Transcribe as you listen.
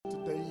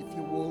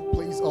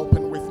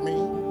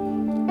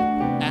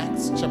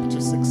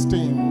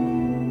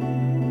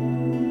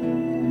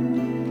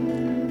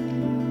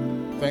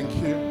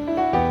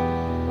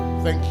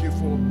Thank you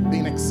for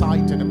being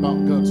excited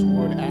about God's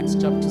word. Acts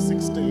chapter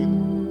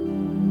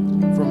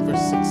 16, from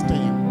verse 16.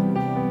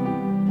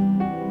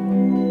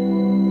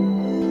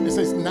 It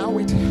says, "Now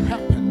it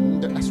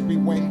happened as we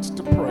went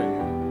to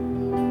prayer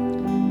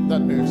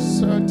that a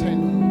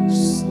certain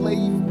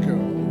slave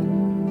girl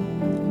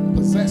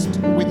possessed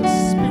with a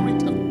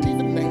spirit of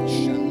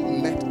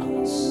divination met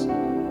us,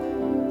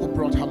 who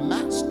brought her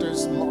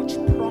masters much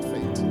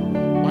profit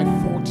by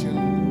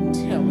fortune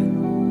telling.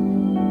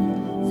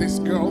 This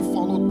girl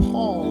followed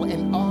Paul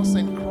and us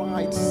and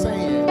cried,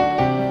 saying,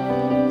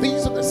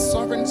 'These are the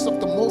servants of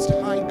the Most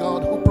High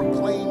God who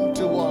proclaim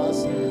to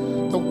us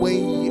the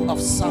way of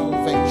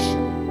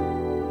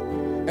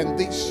salvation.' And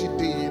this she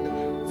did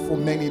for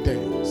many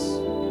days.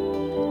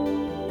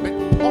 But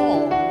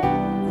Paul,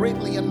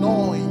 greatly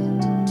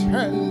annoyed,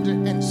 turned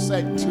and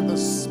said to the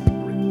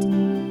spirit,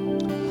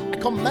 'I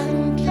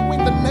command you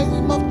in the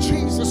name of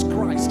Jesus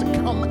Christ to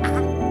come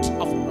out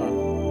of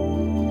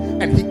her.'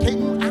 And he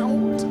came out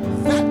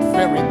that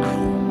very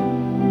hour.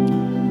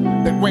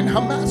 But when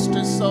her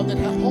masters saw that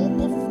her hope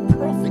of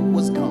profit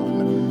was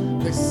gone,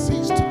 they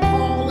seized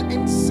Paul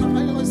and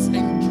Silas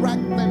and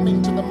dragged them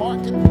into the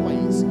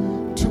marketplace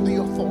to the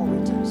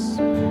authorities.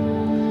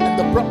 And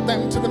they brought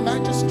them to the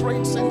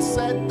magistrates and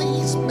said,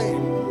 'These men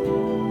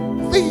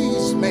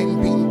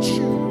being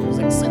Jews,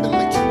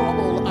 exceedingly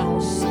trouble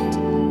our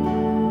city,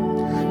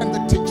 and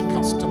they teach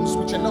customs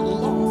which are not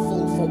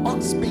lawful for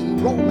us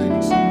being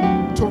Romans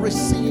to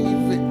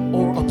receive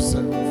or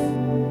observe.'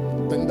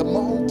 Then the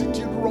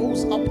multitude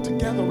rose up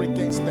together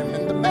against them,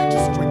 and the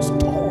magistrates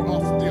tore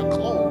off their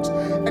clothes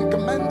and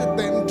commanded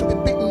them to be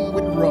beaten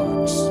with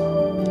rods.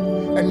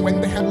 And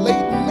when they had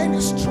laid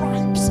many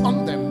stripes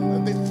on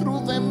them, they threw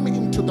them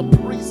into the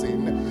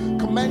prison,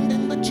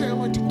 commanding the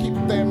jailer to keep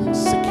them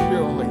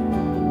securely.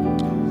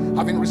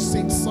 Having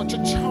received such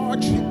a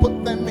charge, he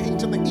put them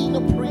into the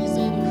inner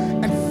prison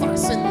and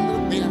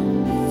fastened their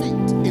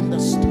feet in the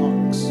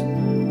stocks.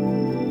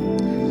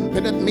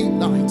 But at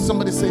midnight,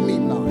 somebody say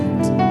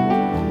midnight,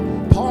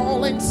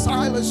 Paul and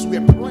Silas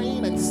were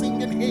praying and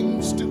singing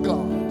hymns to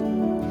God,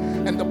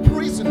 and the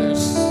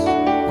prisoners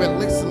were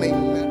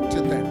listening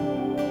to them.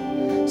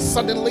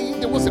 Suddenly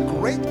there was a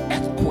great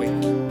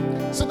earthquake,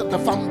 so that the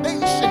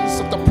foundations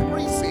of the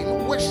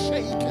prison were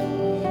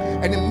shaken,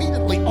 and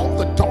immediately all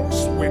the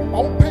doors were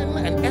open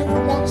and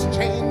everyone's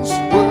chains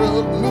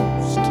were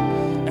loosed.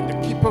 And the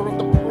keeper of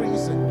the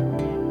prison,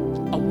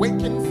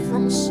 awakened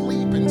from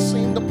sleep and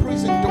seeing the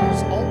prison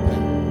doors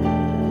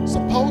open,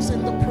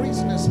 supposing the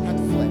prisoners had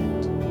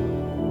fled,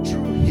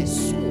 drew his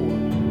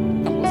sword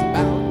and was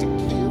about to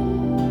kill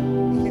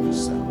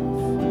himself.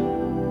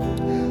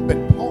 But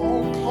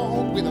Paul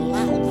called with a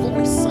loud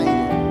voice,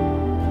 saying,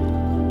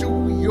 'Do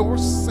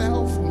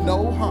yourself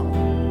no harm,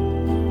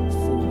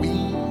 for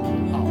we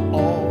are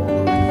all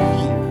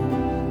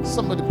here.'"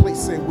 Somebody please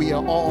say, "We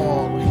are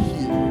all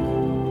here,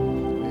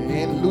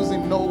 and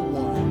losing no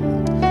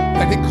one."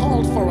 Then he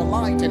called for a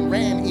light and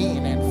ran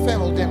in and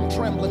fell down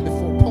trembling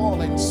before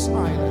Paul and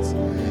Silas.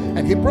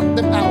 And he brought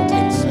them out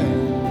and said,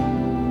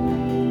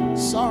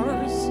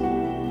 "Sirs,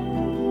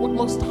 what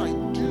must I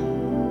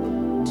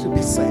do to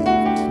be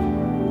saved?"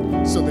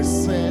 So they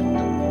said,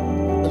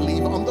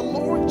 "Believe on the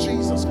Lord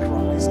Jesus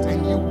Christ,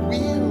 and you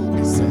will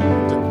be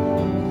saved,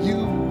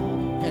 you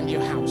and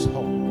your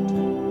household."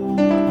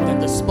 Then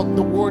they spoke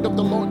the word of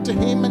the Lord to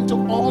him and to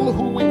all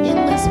who were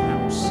in this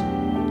house.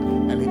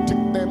 And he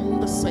took them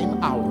the same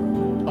hour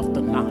of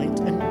the night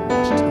and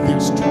washed their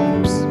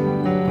stripes.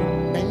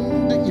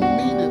 And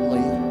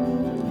immediately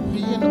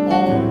he and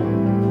all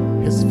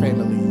his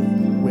family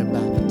were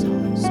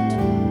baptized.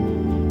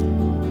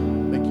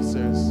 Thank you,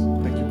 sirs.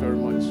 Thank you very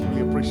much.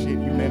 We appreciate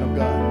you, man of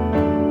God.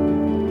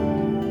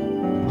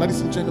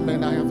 Ladies and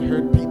gentlemen, I have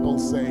heard people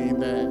say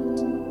that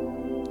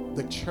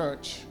the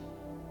church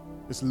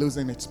is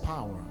losing its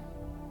power,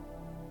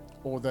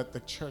 or that the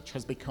church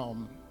has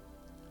become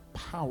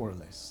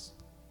powerless.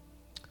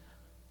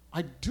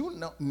 I do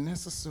not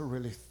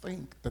necessarily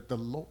think that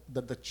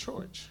the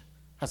church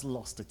has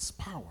lost its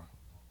power.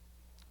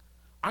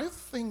 I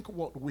think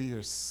what we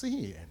are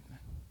seeing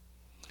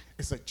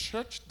is a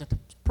church that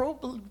has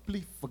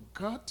probably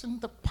forgotten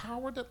the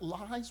power that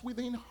lies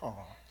within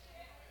her,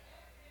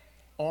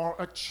 or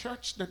a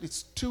church that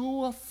is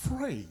too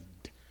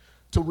afraid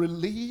to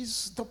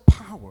release the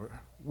power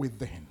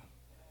within.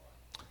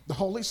 The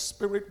Holy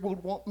Spirit will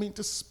want me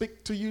to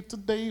speak to you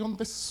today on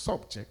this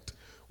subject,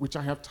 which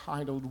I have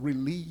titled,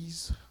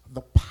 "Release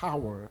the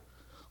Power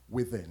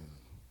Within."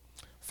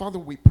 Father,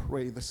 we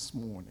pray this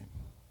morning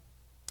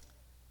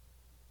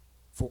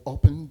for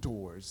open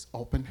doors,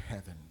 open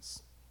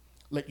heavens.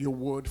 Let your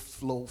word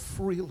flow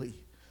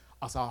freely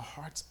as our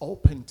hearts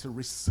open to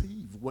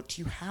receive what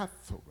you have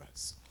for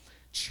us.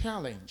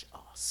 Challenge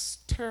us,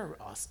 stir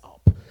us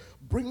up,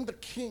 bring the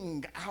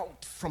King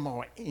out from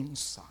our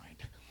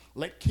inside.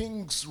 Let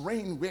kings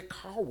reign where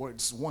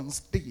cowards once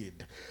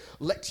did.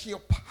 Let your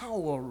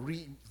power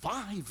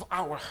revive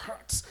our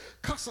hearts.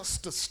 Cause us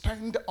to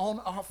stand on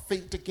our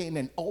feet again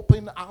and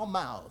open our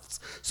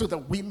mouths so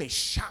that we may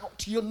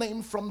shout your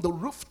name from the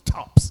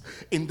rooftops.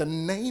 In the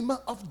name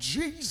of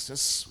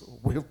Jesus,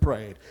 we've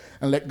prayed.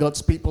 And let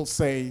God's people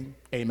say,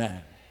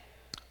 amen.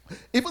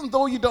 Even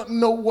though you don't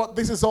know what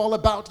this is all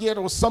about yet,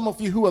 or some of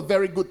you who are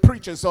very good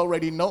preachers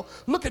already know,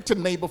 look at your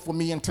neighbor for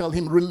me and tell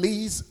him,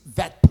 release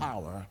that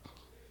power.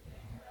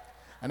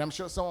 And I'm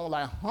sure someone will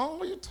like,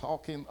 what are you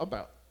talking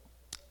about?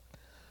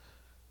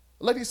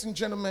 Ladies and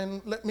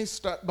gentlemen, let me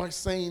start by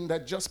saying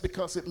that just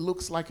because it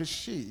looks like a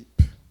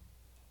sheep,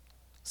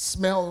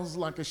 smells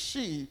like a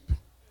sheep,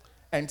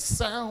 and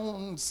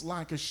sounds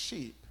like a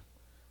sheep,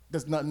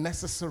 does not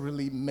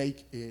necessarily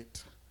make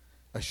it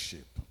a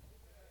sheep.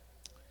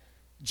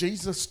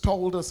 Jesus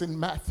told us in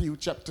Matthew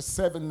chapter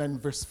 7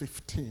 and verse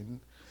 15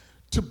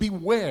 to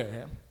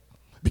beware,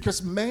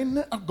 because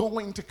men are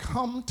going to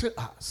come to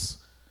us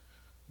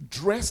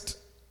dressed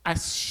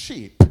as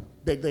sheep,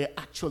 but they're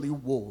actually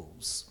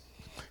wolves.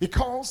 He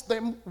calls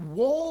them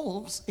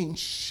wolves in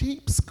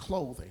sheep's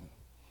clothing.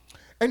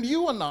 And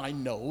you and I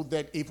know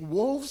that if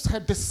wolves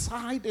had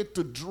decided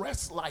to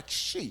dress like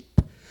sheep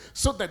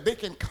so that they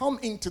can come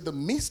into the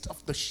midst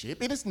of the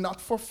sheep, it is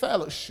not for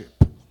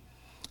fellowship.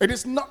 It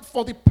is not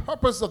for the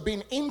purpose of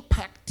being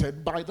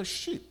impacted by the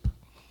sheep.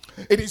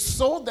 It is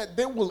so that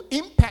they will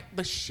impact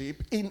the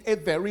sheep in a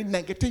very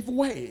negative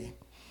way.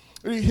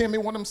 Do you hear me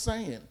what I'm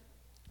saying?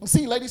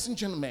 See, ladies and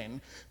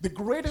gentlemen, the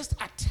greatest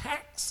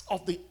attacks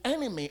of the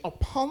enemy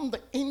upon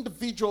the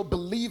individual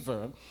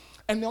believer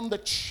and on the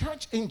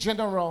church in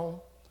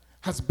general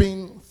has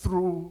been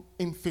through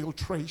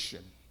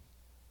infiltration.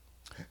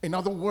 In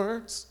other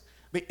words,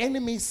 the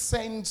enemy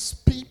sends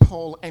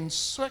people and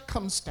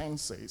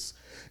circumstances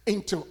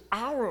into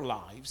our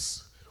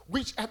lives,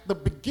 which at the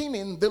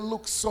beginning they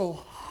look so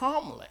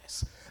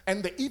harmless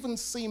and they even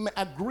seem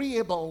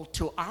agreeable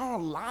to our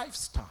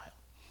lifestyle.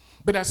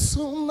 But as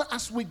soon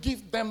as we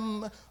give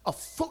them a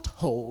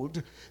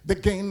foothold, they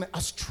gain a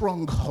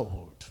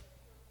stronghold.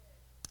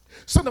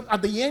 So that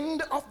at the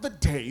end of the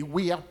day,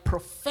 we are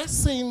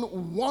professing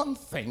one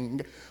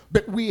thing,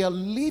 but we are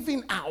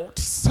living out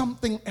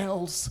something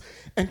else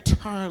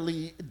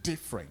entirely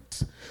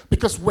different.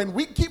 Because when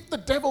we give the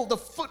devil the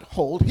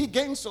foothold, he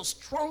gains a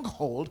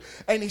stronghold,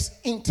 and his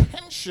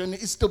intention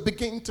is to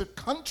begin to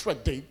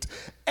contradict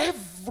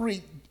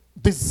every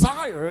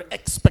desire,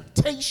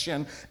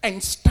 expectation,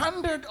 and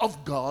standard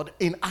of God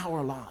in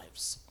our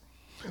lives.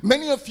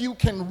 Many of you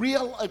can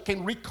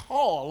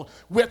recall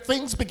where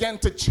things began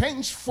to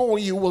change for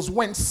you was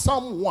when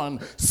someone,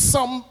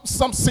 some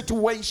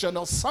situation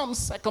or some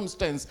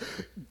circumstance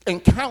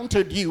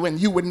encountered you and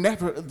you were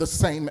never the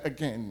same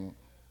again.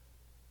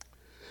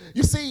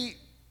 You see,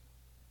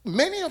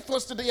 many of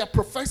us today are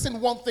professing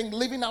one thing,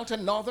 living out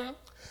another.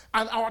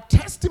 And our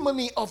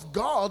testimony of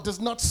God does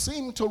not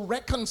seem to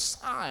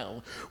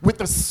reconcile with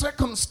the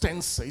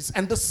circumstances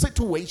and the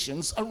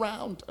situations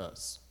around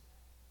us.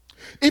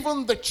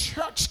 Even the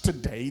church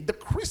today, the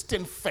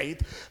Christian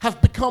faith,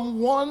 have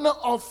become one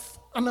of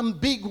an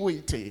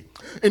ambiguity.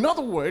 In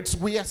other words,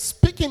 we are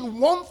speaking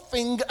one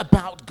thing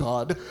about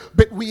God,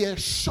 but we are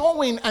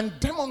showing and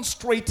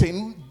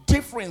demonstrating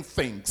different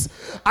things.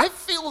 I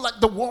feel like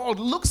the world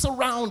looks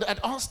around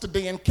at us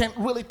today and can't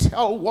really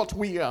tell what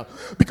we are,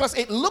 because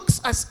it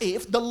looks as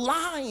if the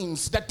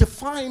lines that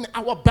define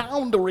our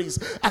boundaries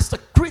as the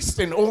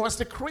Christian or as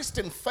the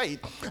Christian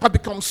faith have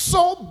become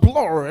so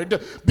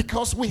blurred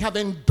because we have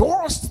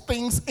endorsed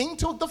things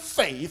into the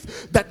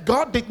faith that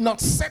God did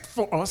not set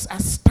for us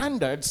as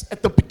standards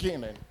at the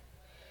beginning.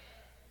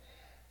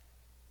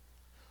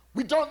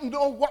 We don't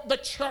know what the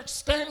church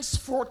stands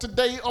for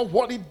today or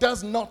what it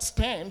does not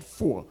stand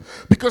for,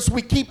 because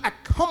we keep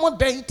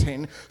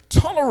accommodating,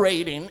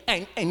 tolerating,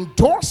 and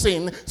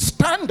endorsing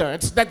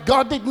standards that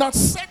God did not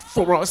set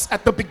for us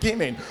at the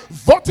beginning,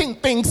 voting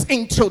things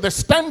into the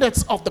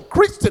standards of the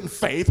Christian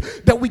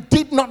faith that we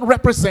did not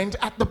represent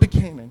at the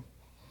beginning.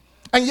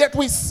 And yet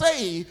we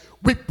say,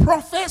 we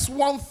profess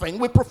one thing,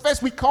 we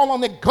call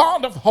on the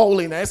God of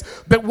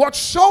holiness, but what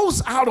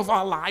shows out of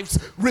our lives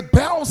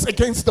rebels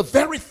against the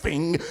very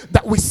thing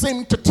that we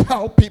seem to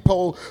tell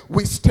people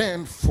we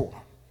stand for.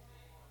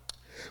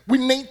 We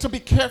need to be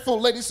careful,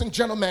 ladies and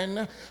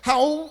gentlemen,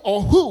 how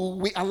or who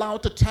we allow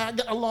to tag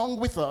along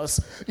with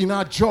us in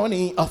our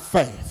journey of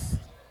faith.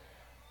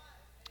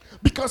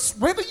 Because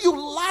whether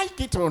you like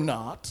it or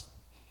not,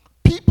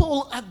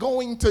 people are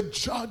going to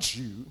judge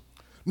you,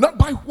 not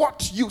by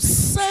what you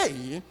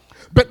say,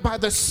 but by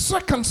the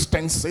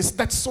circumstances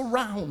that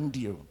surround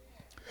you,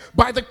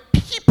 by the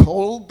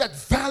people that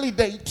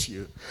validate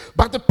you,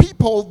 by the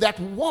people that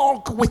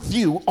walk with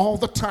you all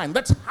the time.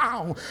 That's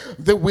how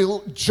they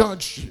will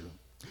judge you.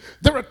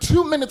 There are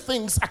too many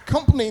things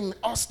accompanying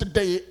us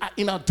today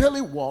in our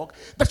daily walk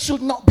that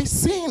should not be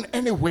seen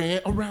anywhere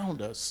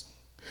around us.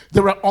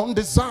 There are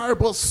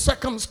undesirable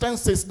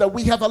circumstances that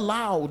we have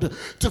allowed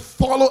to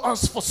follow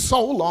us for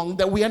so long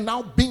that we are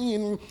now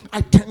being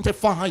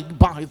identified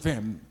by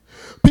them.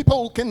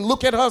 People can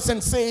look at us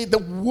and say the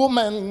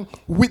woman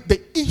with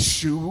the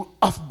issue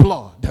of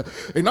blood.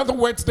 In other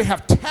words, they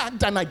have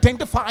tagged and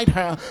identified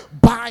her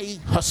by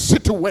her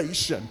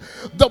situation.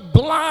 The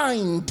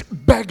blind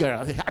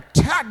beggar, they have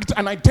tagged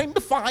and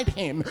identified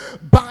him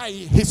by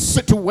his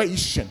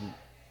situation.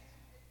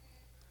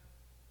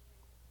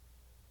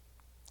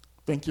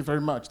 Thank you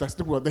very much. That's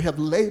the word. They have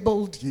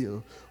labeled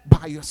you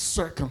by your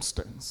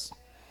circumstance.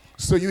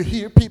 So you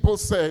hear people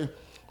say,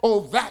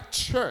 oh, that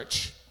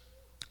church,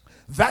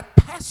 that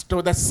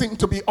pastor that seemed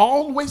to be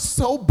always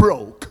so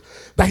broke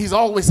that he's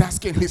always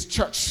asking his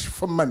church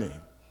for money.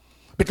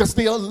 Because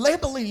they are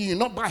labeling you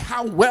not by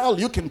how well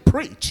you can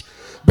preach,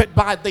 but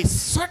by the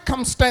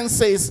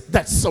circumstances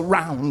that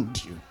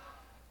surround you.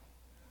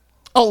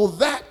 Oh,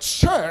 that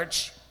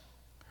church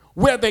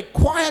where the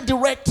choir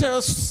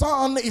director's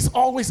son is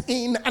always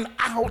in and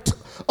out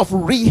of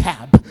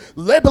rehab,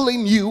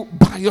 labeling you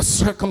by your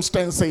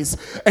circumstances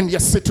and your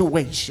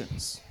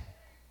situations.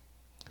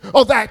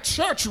 Or that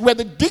church where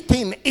the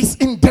deacon is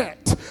in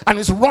debt and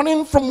is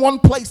running from one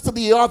place to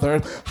the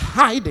other,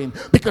 hiding,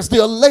 because they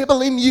are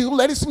labeling you,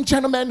 ladies and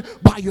gentlemen,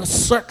 by your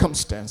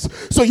circumstance.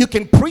 So you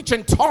can preach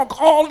and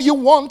talk all you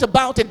want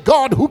about a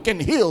God who can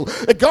heal,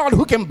 a God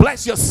who can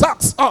bless your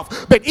socks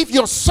off. But if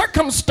your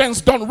circumstance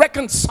don't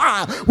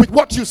reconcile with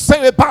what you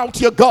say about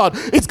your God,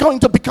 it's going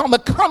to become a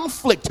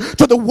conflict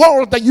to the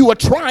world that you are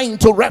trying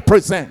to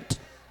represent.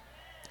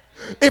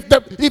 If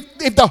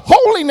the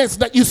holiness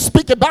that you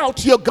speak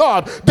about your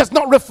God does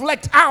not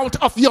reflect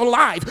out of your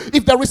life,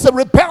 if there is a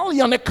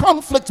rebellion, a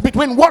conflict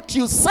between what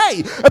you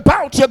say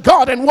about your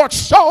God and what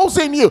shows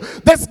in you,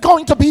 there's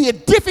going to be a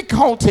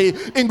difficulty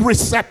in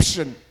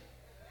reception.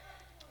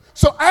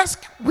 So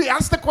we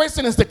ask the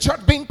question, is the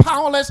church being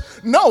powerless?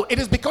 No, it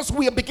is because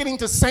we are beginning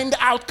to send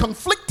out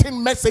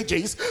conflicting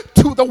messages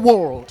to the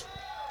world.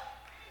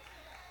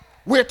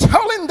 We're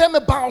telling them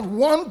about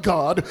one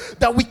God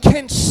that we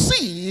can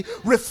see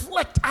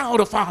reflect out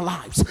of our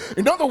lives.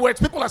 In other words,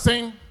 people are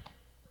saying,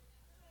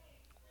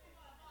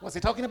 what's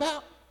he talking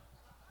about?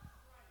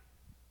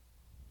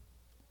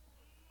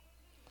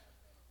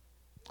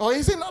 Or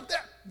is it not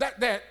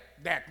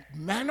that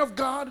man of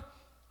God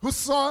whose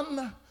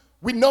son,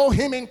 we know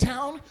him in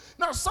town?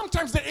 Now,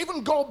 sometimes they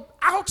even go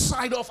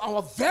outside of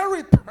our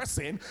very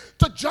person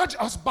to judge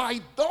us by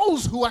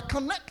those who are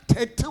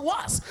connected to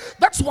us.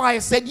 That's why I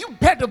said you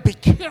better be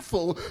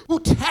careful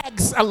who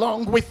tags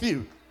along with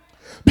you.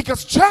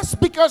 Because just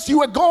because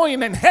you are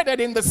going and headed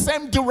in the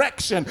same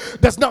direction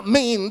does not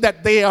mean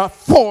that they are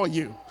for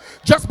you.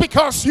 Just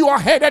because you are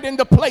headed in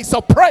the place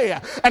of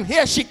prayer and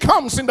here she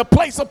comes in the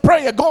place of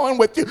prayer going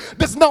with you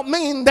does not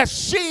mean that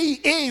she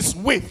is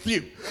with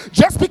you.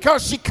 Just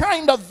because she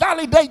kind of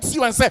validates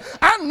you and says,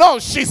 I know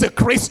she's a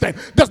Christian,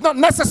 does not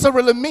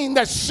necessarily mean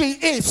that she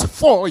is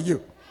for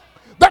you.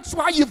 That's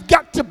why you've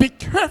got to be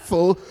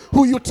careful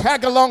who you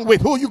tag along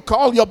with, who you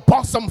call your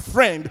bosom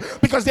friend,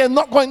 because they're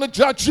not going to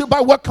judge you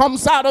by what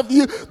comes out of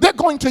you. They're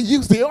going to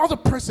use the other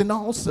person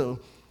also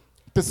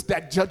to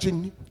start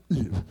judging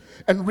you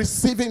and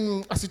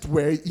receiving, as it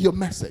were, your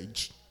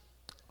message.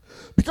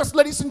 Because,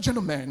 ladies and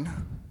gentlemen,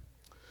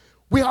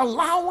 we are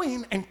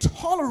allowing and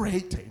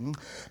tolerating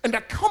and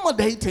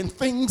accommodating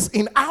things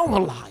in our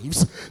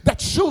lives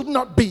that should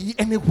not be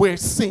anywhere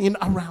seen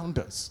around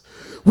us.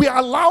 We are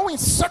allowing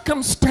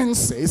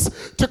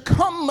circumstances to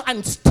come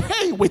and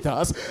stay with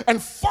us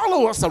and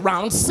follow us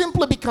around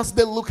simply because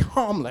they look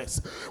harmless.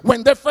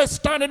 When they first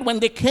started, when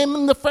they came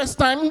in the first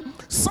time,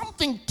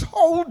 something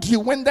told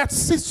you when that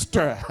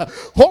sister,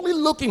 holy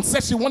looking,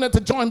 said she wanted to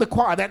join the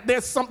choir, that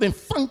there's something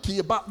funky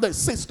about this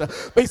sister.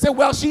 But he said,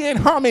 well, she ain't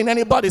harming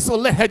anybody, so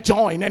let her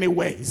join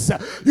anyways.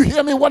 You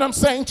hear me what I'm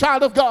saying,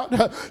 child of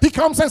God? He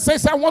comes and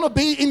says, I want to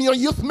be in your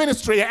youth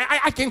ministry.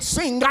 I can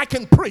sing, I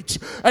can preach.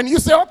 And you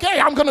say, okay,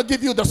 I'm going to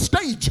give you the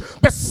stage.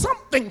 But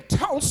something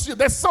tells you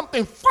there's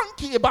something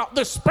funky about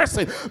this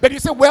person. But you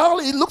say, well,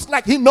 it looks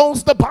like he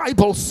knows the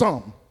Bible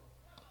some.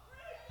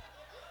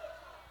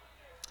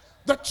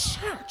 The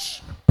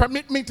church,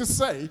 permit me to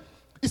say,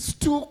 is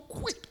too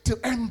quick to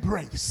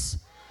embrace.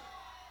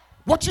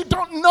 What you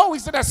don't know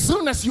is that as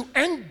soon as you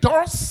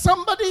endorse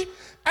somebody,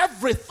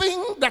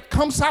 everything that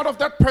comes out of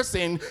that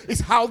person is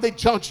how they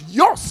judge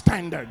your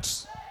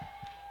standards.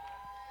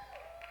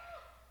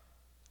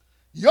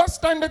 Your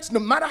standards, no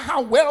matter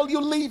how well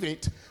you leave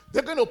it,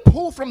 they're going to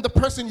pull from the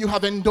person you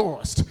have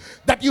endorsed,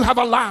 that you have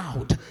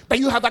allowed, that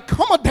you have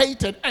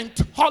accommodated and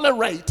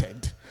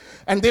tolerated.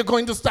 And they're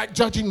going to start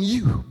judging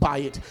you by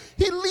it.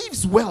 He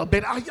leaves well,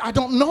 but I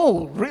don't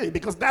know, really,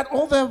 because that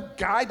other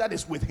guy that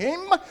is with him,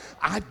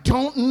 I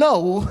don't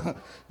know.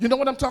 You know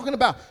what I'm talking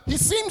about? He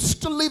seems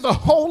to live a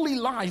holy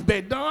life,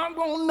 but I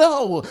don't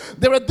know.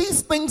 There are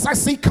these things I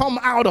see come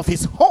out of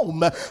his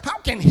home. How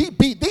can he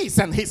be this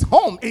and his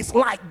home is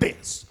like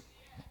this?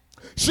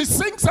 She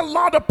sings a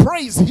lot of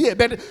praise here,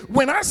 but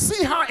when I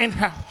see her and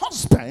her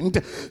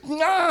husband,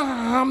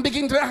 I'm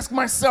beginning to ask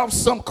myself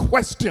some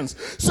questions.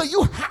 So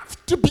you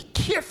have to be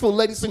careful,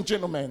 ladies and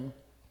gentlemen,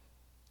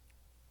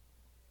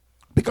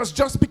 Because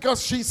just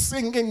because she's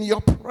singing your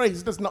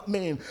praise does not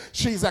mean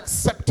she's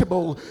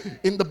acceptable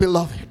in the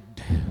beloved.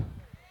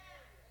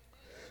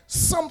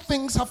 Some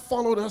things have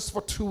followed us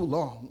for too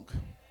long.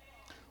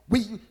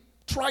 We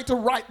try to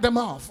write them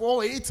off.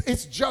 Oh,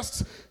 it's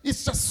just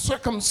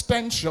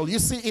circumstantial. You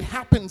see, it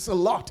happens a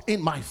lot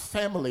in my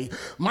family.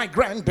 My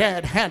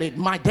granddad had it.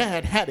 My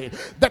dad had it.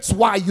 That's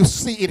why you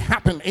see it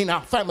happen in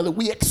our family.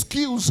 We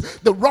excuse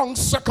the wrong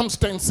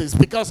circumstances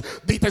because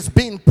it has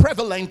been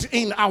prevalent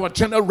in our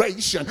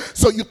generation.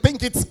 So you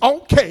think it's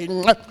okay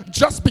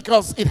just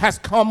because it has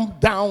come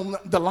down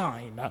the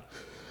line.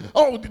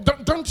 Oh,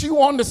 don't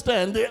you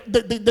understand?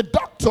 The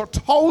doctor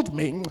told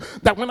me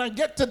that when I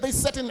get to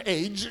this certain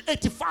age,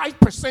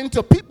 85%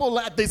 of people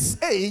at this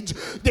age,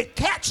 they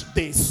catch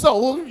this.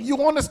 So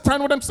you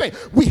understand what I'm saying?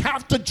 We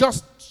have to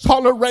just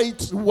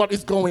tolerate what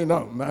is going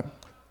on.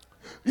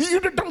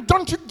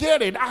 Don't you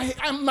get it? I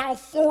am now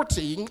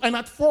 40, and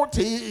at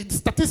 40,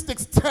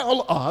 statistics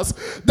tell us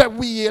that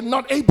we are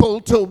not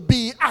able to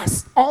be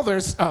as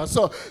others are.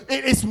 So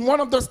it's one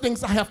of those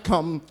things I have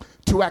come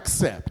to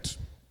accept.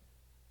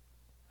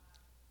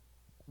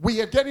 We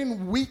are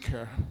getting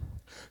weaker,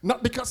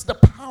 not because the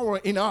power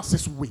in us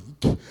is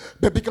weak,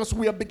 but because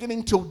we are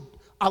beginning to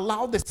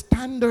allow the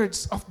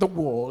standards of the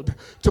world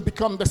to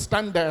become the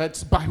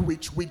standards by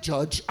which we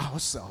judge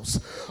ourselves.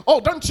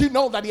 Oh, don't you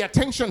know that the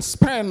attention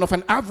span of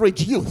an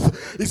average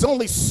youth is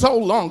only so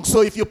long?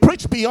 So if you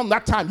preach beyond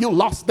that time, you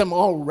lost them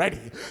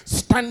already.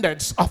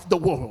 Standards of the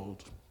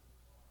world.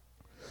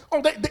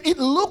 Oh, it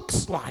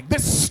looks like,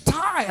 this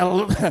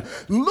style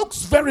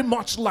looks very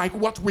much like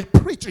what we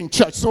preach in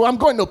church. So I'm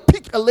going to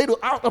pick a little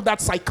out of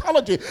that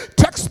psychology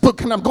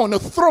textbook and I'm going to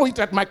throw it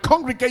at my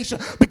congregation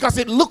because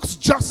it looks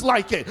just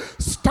like it.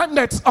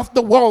 Standards of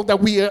the world that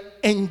we are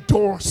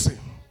endorsing.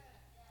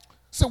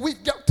 So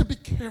we've got to be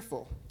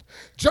careful.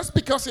 Just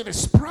because it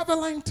is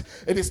prevalent,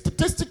 it is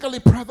statistically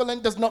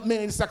prevalent, does not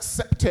mean it's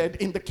accepted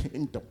in the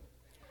kingdom.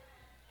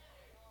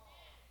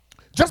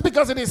 Just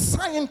because it is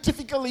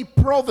scientifically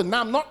proven,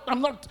 now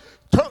I'm not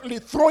totally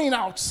throwing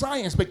out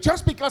science, but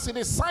just because it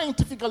is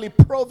scientifically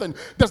proven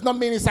does not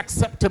mean it's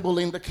acceptable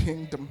in the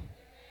kingdom.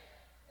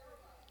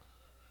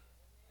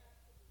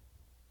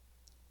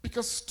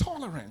 Because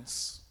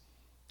tolerance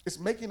is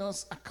making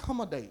us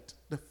accommodate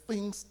the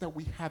things that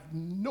we have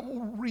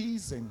no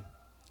reason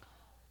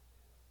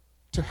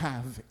to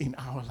have in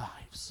our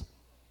lives.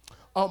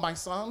 Oh, my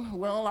son,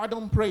 well, I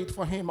don't pray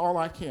for him all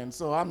I can,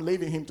 so I'm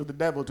leaving him to the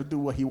devil to do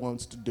what he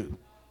wants to do.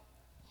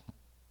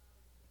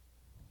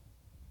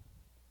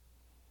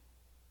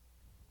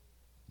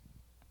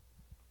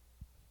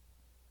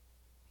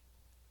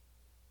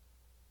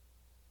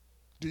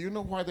 Do you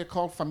know why they're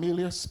called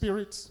familiar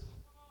spirits?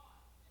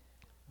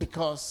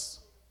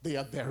 Because they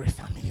are very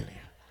familiar.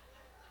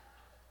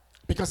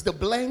 Because they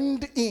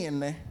blend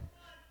in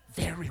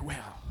very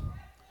well.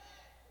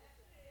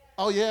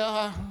 Oh,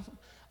 yeah.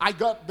 I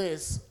got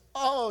this.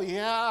 Oh,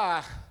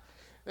 yeah.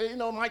 You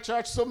know, my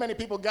church, so many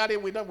people got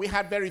it. We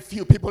had very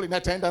few people in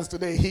attendance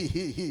today.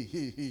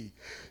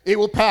 It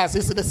will pass.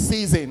 It's the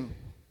season.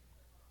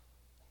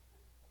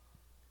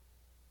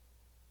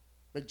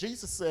 But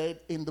Jesus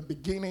said, in the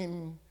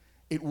beginning,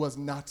 it was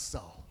not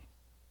so.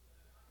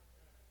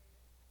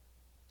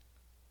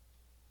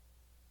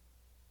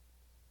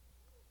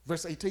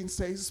 Verse 18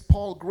 says,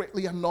 Paul,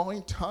 greatly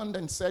annoyed, turned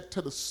and said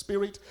to the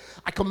Spirit,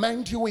 I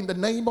command you in the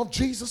name of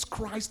Jesus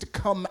Christ to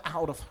come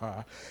out of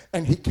her.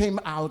 And he came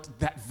out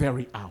that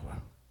very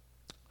hour.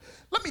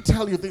 Let me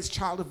tell you this,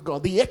 child of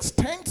God, the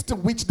extent to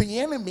which the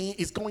enemy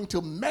is going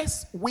to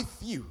mess with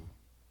you,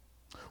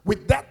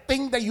 with that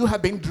thing that you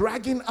have been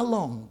dragging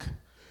along,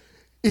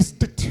 is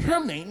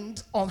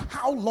determined on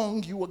how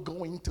long you are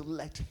going to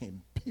let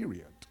him,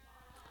 period.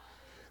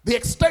 The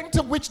extent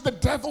to which the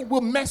devil will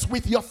mess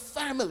with your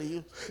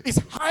family is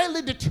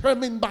highly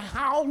determined by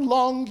how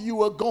long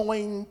you are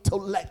going to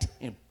let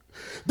him.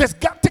 There's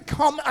got to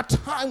come a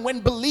time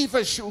when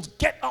believers should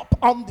get up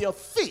on their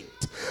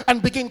feet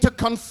and begin to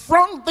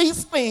confront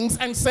these things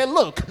and say,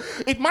 look,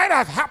 it might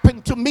have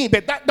happened to me,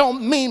 but that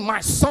don't mean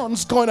my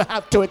son's going to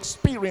have to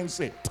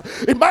experience it.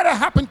 It might have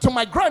happened to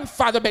my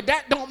grandfather, but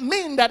that don't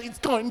mean that it's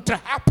going to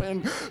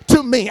happen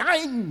to me. I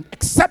ain't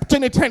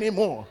accepting it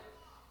anymore.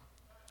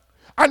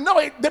 I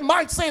know they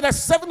might say that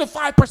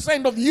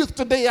 75% of youth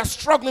today are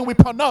struggling with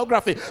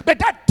pornography, but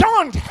that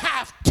don't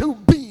have to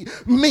be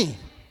me.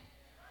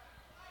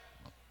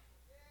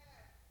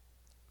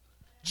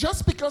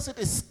 Just because it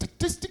is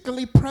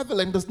statistically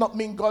prevalent does not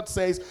mean God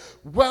says,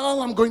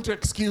 well, I'm going to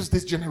excuse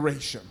this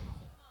generation.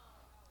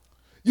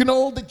 You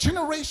know, the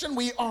generation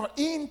we are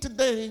in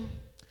today,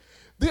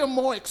 they are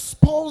more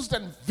exposed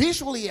and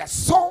visually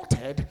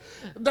assaulted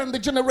than the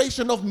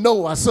generation of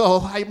Noah.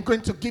 So I'm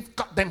going to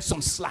cut them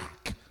some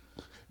slack.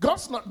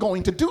 God's not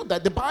going to do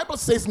that. The Bible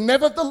says,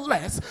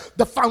 nevertheless,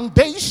 the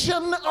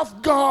foundation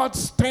of God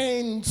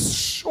stands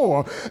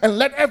sure. And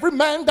let every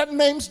man that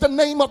names the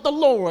name of the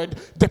Lord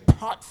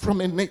depart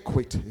from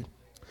iniquity.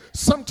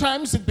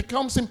 Sometimes it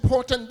becomes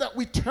important that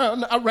we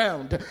turn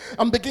around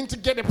and begin to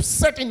get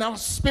upset in our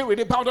spirit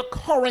about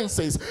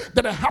occurrences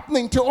that are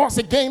happening to us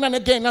again and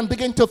again, and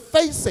begin to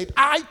face it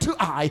eye to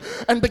eye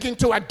and begin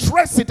to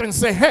address it and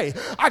say, hey,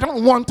 I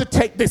don't want to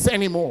take this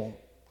anymore.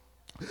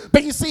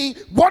 But you see,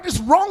 what is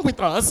wrong with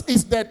us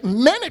is that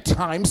many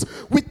times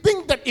we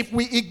think that if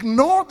we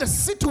ignore the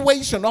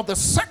situation or the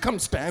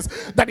circumstance,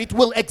 that it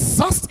will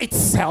exhaust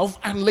itself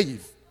and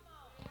leave.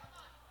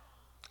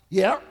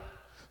 Yeah?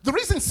 The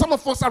reason some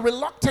of us are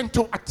reluctant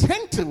to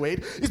attend to it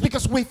is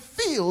because we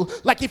feel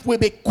like if we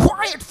be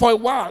quiet for a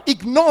while,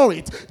 ignore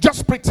it,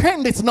 just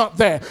pretend it's not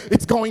there,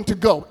 it's going to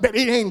go. But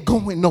it ain't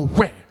going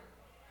nowhere.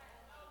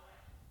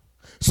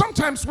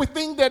 Sometimes we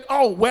think that,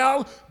 oh,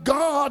 well,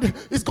 God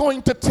is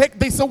going to take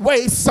this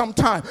away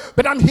sometime.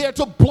 But I'm here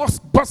to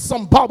bust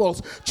some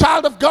bubbles.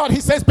 Child of God,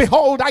 he says,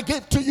 behold, I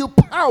give to you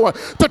power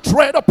to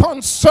tread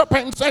upon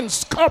serpents and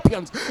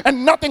scorpions,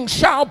 and nothing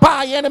shall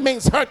by any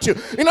means hurt you.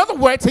 In other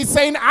words, he's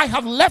saying, I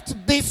have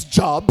left this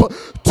job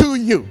to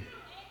you.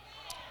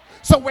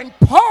 So when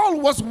Paul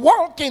was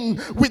walking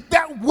with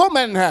that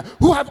woman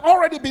who had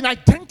already been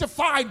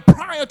identified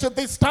prior to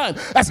this time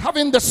as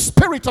having the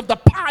spirit of the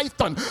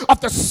python, of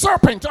the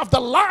serpent, of the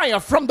liar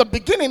from the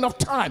beginning of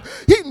time,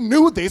 he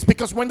knew this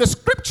because when the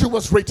scripture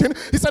was written,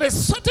 he said, a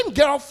certain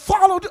girl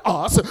followed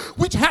us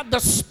which had the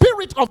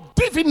spirit of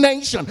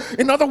divination.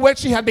 In other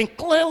words, she had been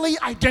clearly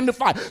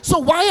identified. So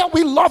why are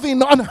we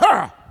loving on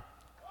her?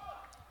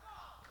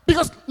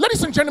 Because,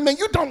 ladies and gentlemen,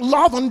 you don't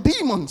love on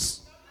demons.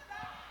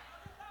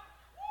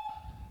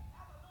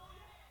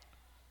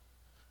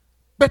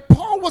 But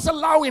Paul was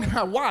allowing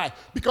her. Why?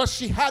 Because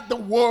she had the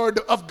word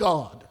of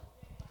God.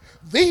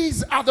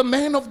 These are the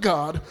men of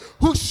God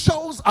who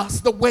shows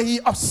us the way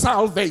of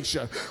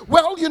salvation.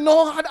 Well, you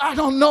know, I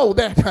don't know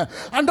that.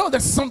 I know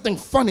there's something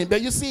funny there.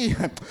 You see,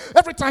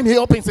 every time he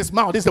opens his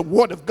mouth, it's the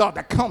word of God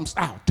that comes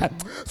out.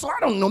 So I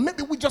don't know.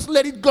 Maybe we just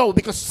let it go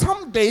because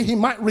someday he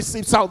might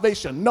receive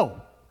salvation. No.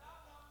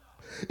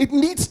 It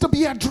needs to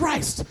be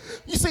addressed.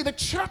 You see, the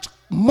church,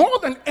 more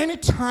than any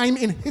time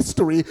in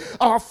history,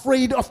 are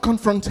afraid of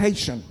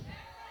confrontation.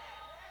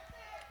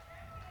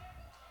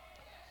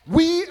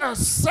 We are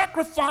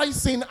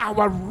sacrificing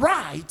our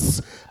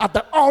rights at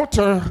the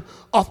altar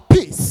of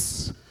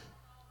peace,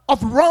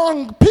 of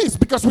wrong peace,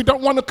 because we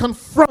don't want to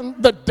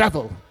confront the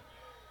devil.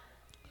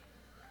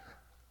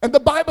 And the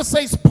Bible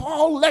says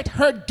Paul let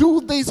her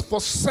do this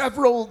for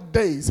several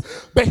days.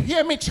 But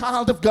hear me,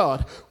 child of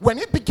God, when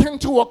it began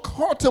to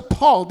occur to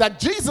Paul that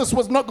Jesus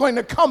was not going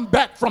to come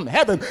back from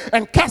heaven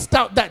and cast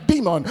out that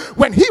demon,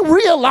 when he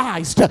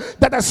realized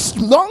that as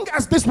long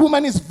as this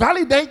woman is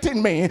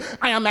validating me,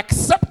 I am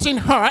accepting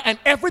her and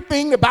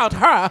everything about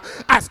her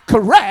as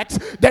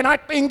correct, then I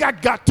think I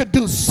got to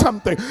do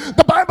something.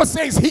 The Bible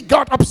says he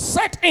got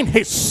upset in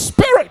his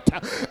spirit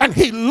and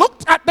he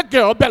looked at the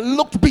girl but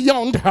looked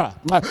beyond her.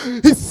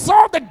 He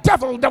saw the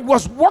devil that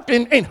was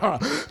working in her.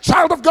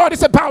 Child of God,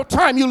 it's about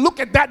time you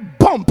look at that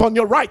bump on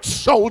your right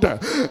shoulder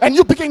and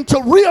you begin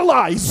to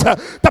realize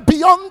that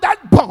beyond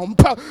that bump,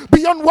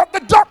 beyond what the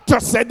doctor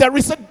said, there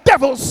is a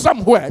devil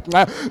somewhere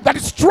that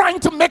is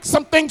trying to make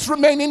some things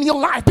remain in your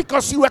life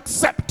because you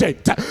accept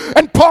it.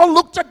 And Paul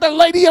looked at the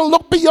lady and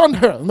looked beyond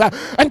her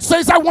and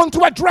says, I want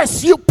to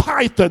address you,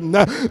 Python,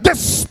 the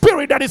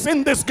spirit that is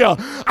in this girl.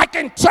 I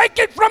can take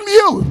it from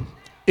you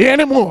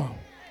anymore.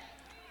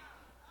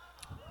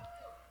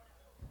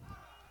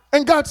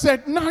 And God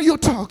said, now you're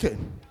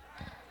talking.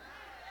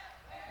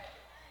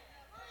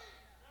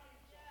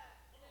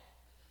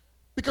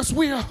 Because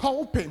we are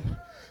hoping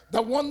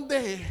that one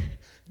day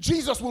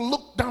Jesus will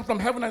look down from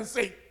heaven and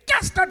say,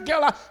 cast that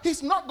girl out.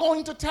 He's not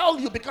going to tell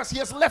you because he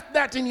has left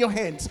that in your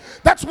hands.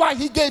 That's why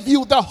he gave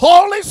you the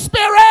Holy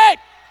Spirit.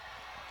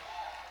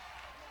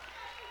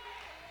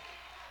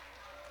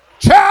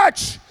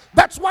 Church,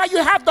 that's why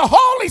you have the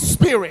Holy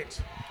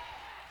Spirit.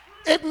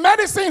 If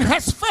medicine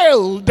has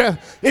failed,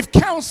 if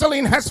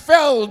counseling has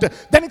failed,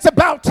 then it's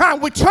about time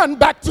we turn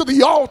back to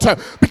the altar,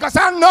 because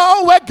I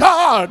know a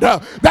God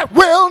that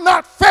will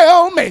not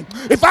fail me.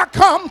 If I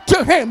come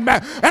to him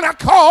and I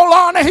call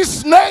on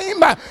his name,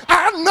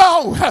 I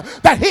know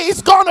that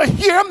he's going to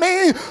hear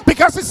me,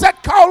 because he said,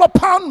 call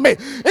upon me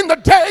in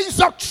the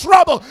days of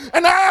trouble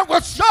and I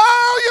will show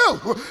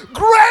you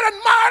great and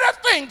mighty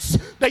things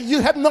that you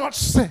have not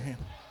seen.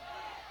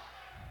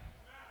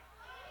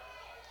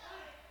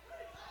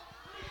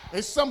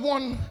 Is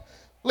someone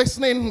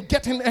listening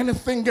getting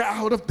anything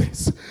out of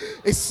this?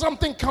 Is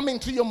something coming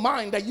to your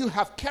mind that you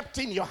have kept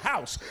in your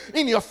house,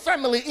 in your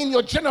family, in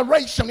your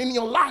generation, in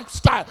your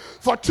lifestyle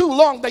for too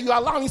long that you're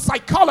allowing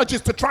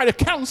psychologists to try to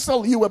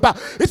counsel you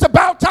about? It's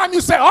about time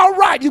you say, all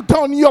right, you've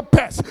done your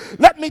best.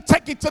 Let me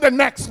take it to the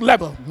next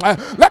level.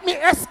 Let me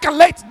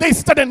escalate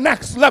this to the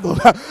next level.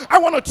 I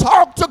want to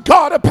talk to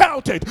God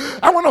about it.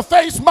 I want to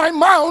face my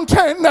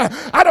mountain.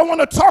 I don't want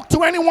to talk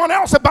to anyone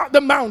else about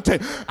the mountain.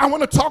 I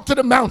want to talk to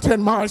the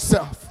mountain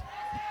myself.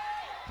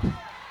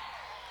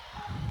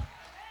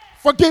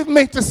 Forgive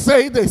me to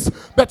say this,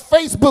 but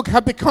Facebook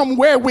have become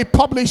where we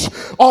publish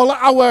all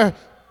our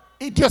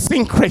it just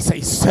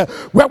increases.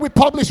 Where we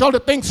publish all the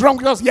things wrong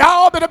because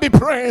y'all better be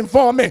praying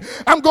for me.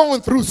 I'm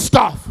going through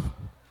stuff.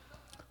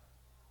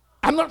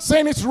 I'm not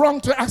saying it's wrong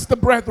to ask the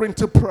brethren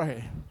to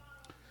pray.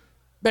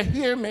 But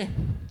hear me.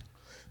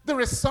 There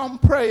is some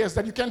prayers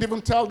that you can't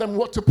even tell them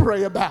what to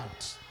pray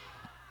about.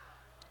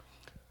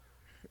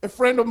 A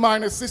friend of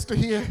mine, a sister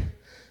here,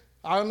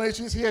 I don't know if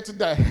she's here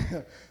today.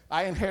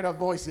 I ain't heard her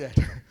voice yet.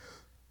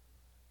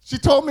 She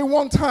told me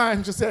one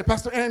time, she said,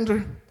 Pastor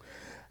Andrew,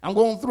 I'm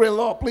going through a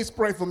lot. Please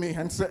pray for me.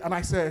 And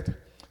I said,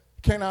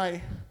 can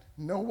I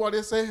know what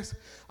it says?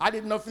 I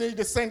didn't know finish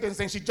the sentence,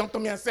 and she jumped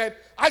on me and said,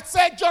 I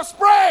said just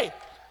pray.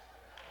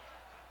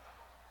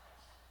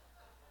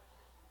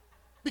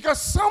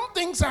 Because some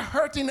things are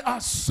hurting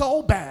us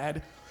so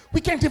bad, we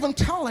can't even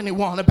tell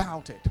anyone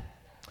about it.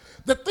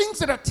 The things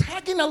that are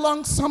tagging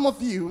along some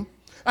of you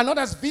are not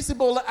as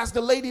visible as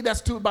the lady that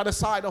stood by the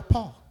side of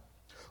Paul.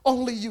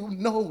 Only you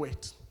know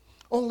it.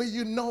 Only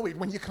you know it.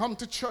 When you come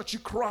to church, you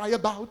cry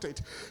about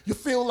it. You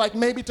feel like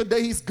maybe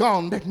today is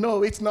gone, but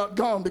no, it's not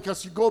gone,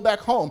 because you go back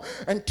home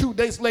and 2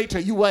 days later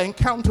you are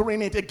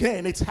encountering it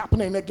again. It's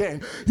happening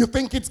again. You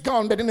think it's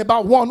gone, but in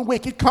about 1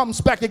 week it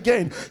comes back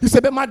again. You say,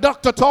 but my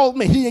doctor told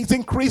me he has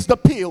increased the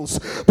pills,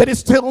 but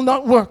it's still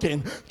not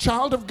working.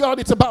 Child of God,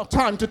 it's about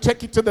time to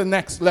take it to the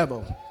next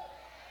level.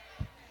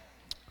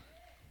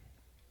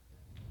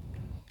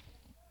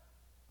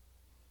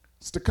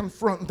 It's to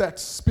confront that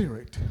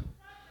spirit.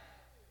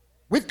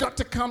 We've got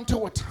to come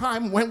to a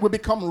time when we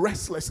become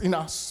restless in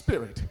our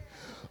spirit.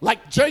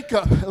 Like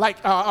Jacob,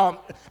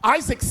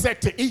 Isaac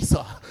said to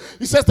Esau,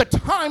 he says the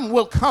time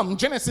will come,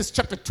 Genesis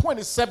chapter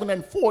 27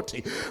 and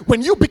 40,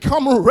 when you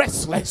become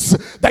restless,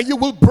 that you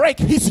will break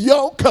his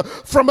yoke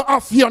from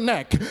off your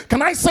neck.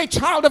 Can I say,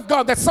 child of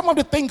God, that some of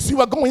the things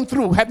you are going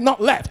through have not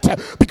left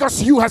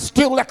because you are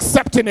still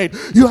accepting it.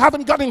 You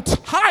haven't gotten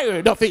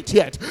tired of it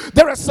yet.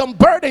 There are some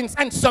burdens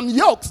and some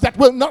yokes that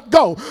will not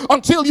go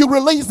until you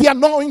release the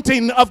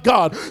anointing of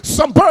God.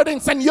 Some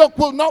burdens and yoke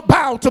will not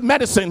bow to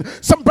medicine.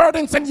 Some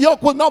burdens and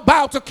yoke will not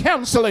bow to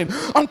counseling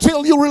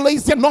until you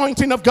release the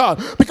anointing of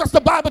God. Because the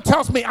Bible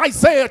tells me,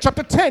 Isaiah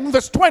chapter 10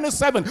 verse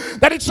 27,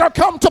 that it shall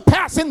come to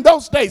pass in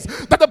those days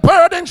that the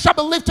burden shall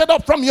be lifted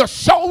up from your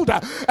shoulder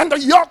and the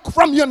yoke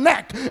from your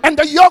neck, and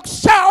the yoke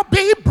shall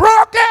be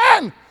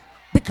broken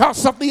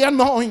because of the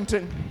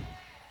anointing.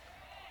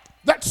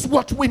 That's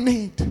what we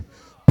need.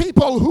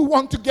 People who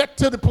want to get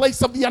to the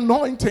place of the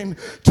anointing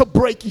to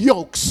break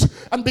yokes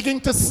and begin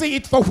to see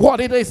it for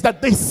what it is,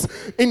 that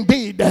this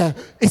indeed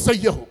is a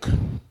yoke.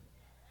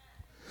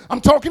 I'm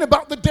talking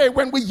about the day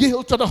when we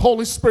yield to the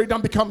Holy Spirit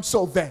and become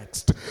so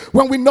vexed.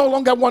 When we no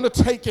longer want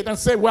to take it and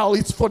say, well,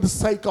 it's for the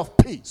sake of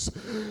peace.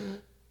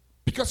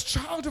 Because,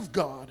 child of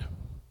God,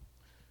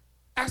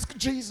 ask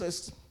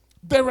Jesus,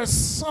 there are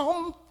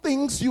some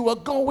things you are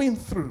going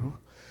through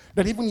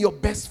that even your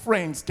best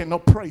friends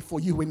cannot pray for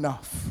you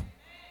enough.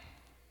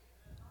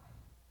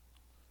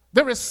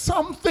 There are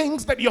some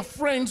things that your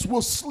friends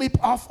will slip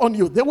off on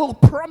you. They will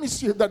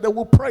promise you that they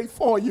will pray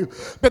for you,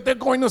 but they're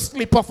going to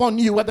slip off on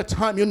you at the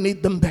time you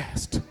need them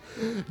best.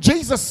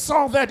 Jesus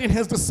saw that in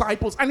his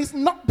disciples, and it's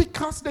not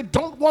because they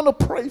don't want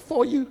to pray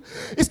for you.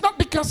 It's not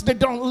because they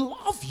don't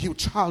love you,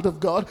 child of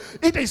God.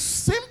 It is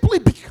simply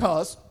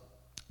because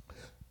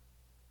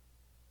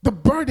the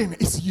burden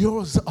is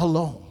yours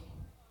alone.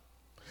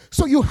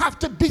 So you have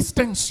to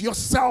distance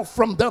yourself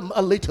from them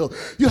a little.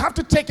 You have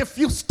to take a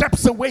few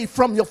steps away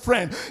from your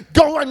friend.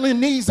 Go on your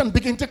knees and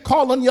begin to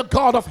call on your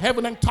God of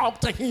heaven and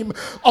talk to him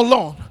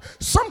alone.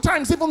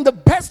 Sometimes even the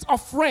best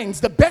of friends,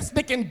 the best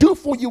they can do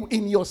for you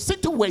in your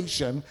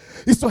situation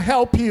is to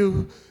help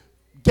you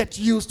get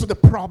used to the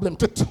problem,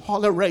 to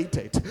tolerate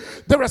it.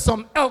 There are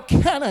some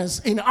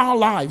Elkanahs in our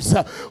lives,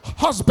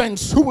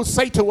 husbands who will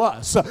say to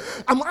us,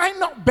 am I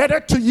not better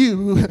to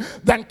you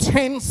than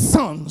 10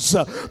 sons?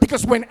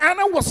 Because when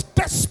Anna was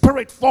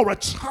desperate for a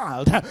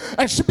child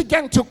and she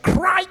began to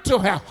cry to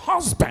her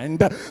husband,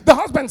 the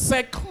husband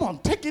said, come on,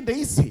 take it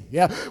easy.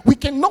 We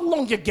can no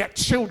longer get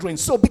children,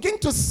 so begin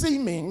to see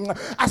me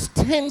as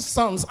 10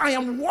 sons. I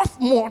am worth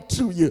more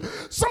to you.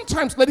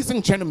 Sometimes, ladies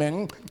and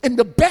gentlemen, in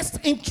the best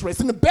interest,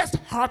 in the best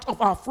heart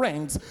of our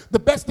friends, the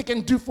best they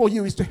can do for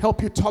you is to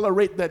help you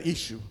tolerate that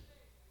issue.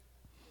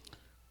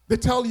 They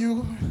tell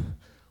you,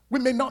 we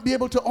may not be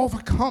able to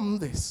overcome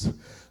this,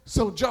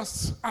 so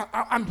just,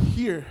 I'm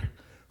here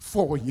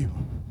for you.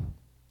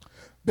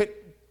 But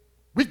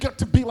we got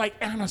to be like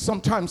Anna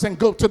sometimes and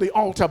go to the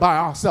altar by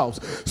ourselves,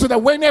 so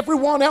that when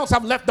everyone else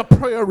have left the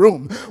prayer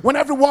room, when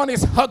everyone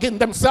is hugging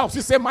themselves,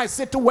 you say, my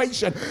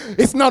situation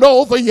is not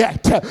over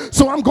yet,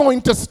 so I'm going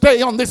to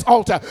stay on this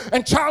altar.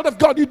 And child of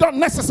God, you don't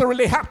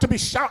necessarily have to be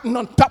shouting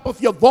on top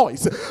of your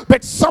voice,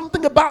 but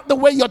something about the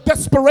way your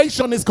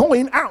desperation is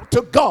going out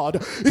to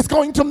God is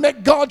going to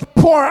make God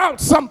pour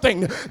out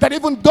something that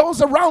even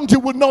those around you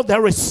will know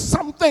there is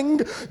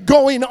something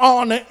going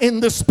on in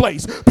this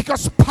place,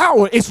 because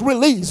power is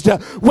released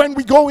when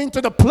we go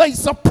into the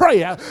place of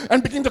prayer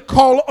and begin to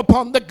call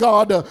upon the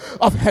God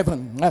of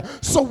heaven.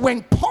 So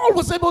when Paul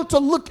was able to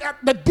look at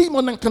the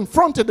demon and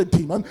confronted the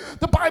demon,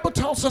 the Bible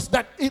tells us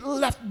that it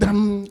left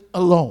them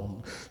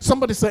alone.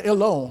 Somebody say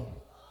alone.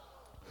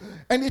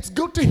 And it's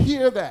good to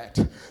hear that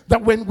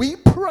when we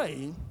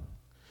pray,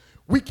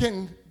 we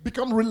can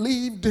become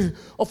relieved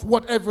of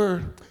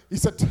whatever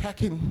is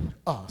attacking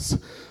us.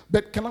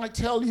 But can I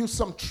tell you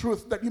some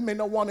truth that you may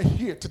not want to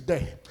hear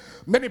today?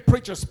 Many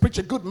preachers preach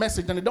a good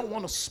message and they don't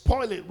want to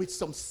spoil it with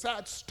some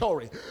sad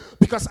story.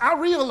 Because I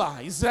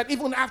realize that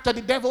even after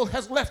the devil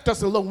has left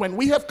us alone, when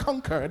we have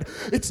conquered,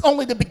 it's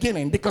only the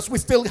beginning, because we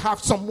still have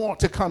some more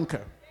to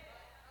conquer.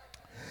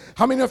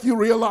 How many of you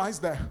realize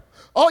that?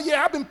 Oh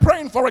yeah, I've been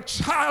praying for a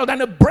child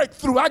and a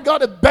breakthrough. I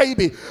got a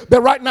baby.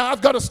 But right now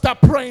I've got to stop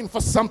praying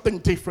for something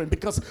different,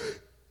 because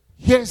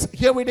here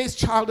it is,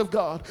 child of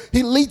God.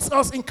 He leads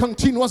us in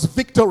continuous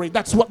victory.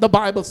 That's what the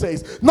Bible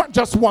says. Not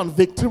just one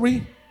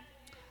victory.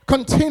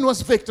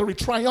 Continuous victory,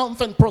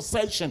 triumphant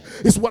procession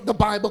is what the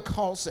Bible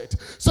calls it.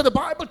 So the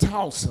Bible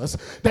tells us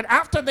that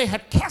after they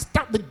had cast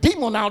out the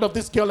demon out of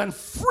this girl and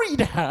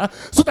freed her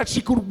so that she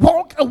could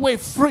walk away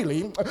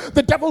freely,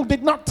 the devil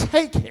did not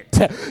take it.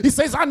 He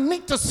says, I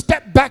need to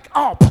step back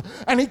up.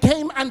 And he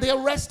came and they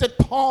arrested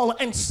Paul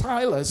and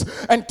Silas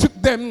and took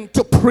them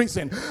to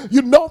prison.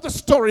 You know the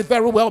story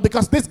very well,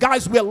 because these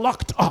guys were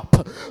locked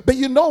up. But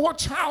you know what,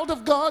 child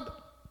of God?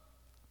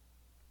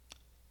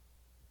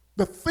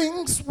 The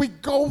things we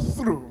go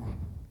through,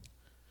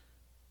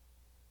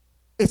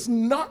 it's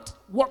not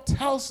what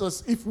tells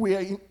us if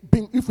we've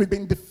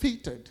been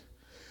defeated.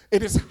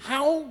 It is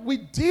how we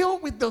deal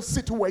with those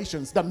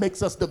situations that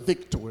makes us the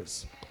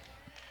victors.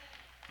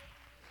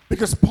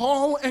 Because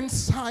Paul and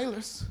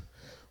Silas,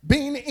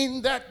 being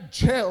in that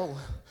jail,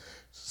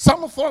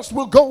 some of us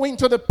will go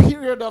into the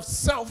period of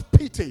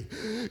self-pity.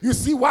 You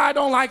see why I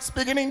don't like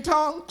speaking in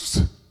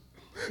tongues?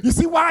 You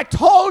see why I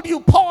told you,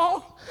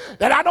 Paul,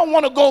 that I don't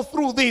want to go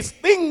through this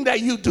thing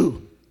that you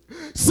do?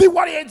 See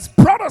what it's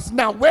brought us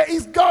now, where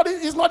is God?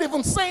 He's not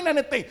even saying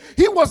anything.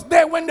 He was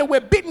there when they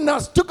were beating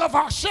us, took off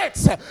our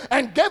shirts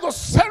and gave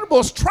us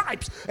cerebral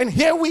stripes, and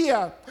here we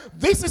are.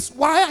 This is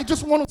why I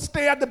just want to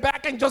stay at the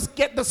back and just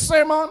get the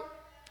sermon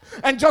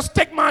and just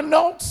take my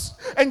notes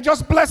and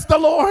just bless the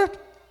Lord.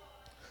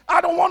 I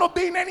don't want to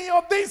be in any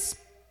of this.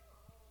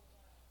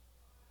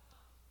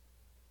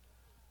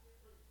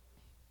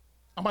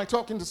 Am I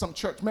talking to some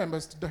church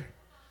members today?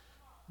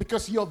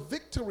 Because your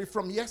victory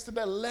from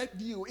yesterday led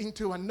you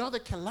into another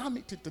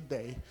calamity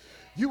today.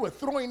 You were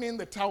throwing in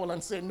the towel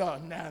and saying, no,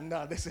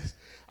 this is,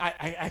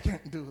 I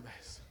can't do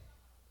this.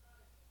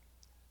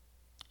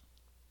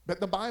 But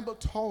the Bible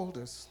told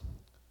us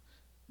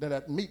that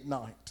at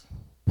midnight,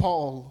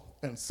 Paul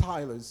and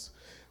Silas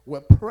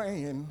were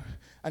praying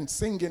and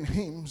singing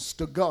hymns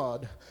to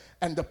God,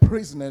 and the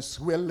prisoners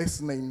were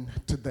listening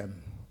to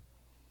them.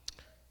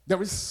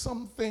 There is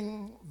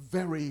something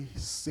very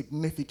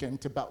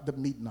significant about the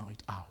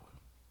midnight hour.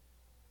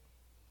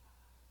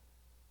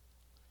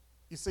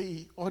 You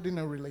see,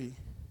 ordinarily,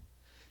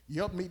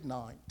 your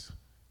midnight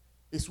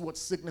is what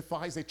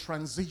signifies a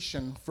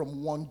transition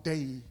from one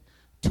day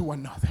to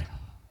another.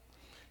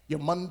 Your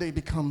Monday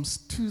becomes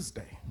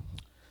Tuesday.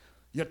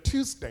 Your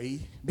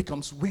Tuesday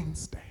becomes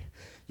Wednesday.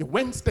 Your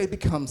Wednesday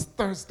becomes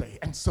Thursday,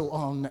 and so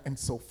on and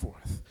so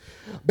forth.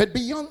 But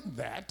beyond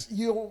that,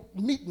 your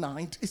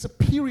midnight is a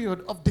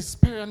period of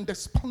despair and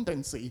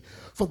despondency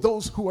for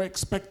those who are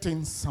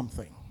expecting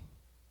something.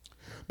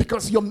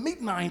 Because your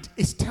midnight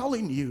is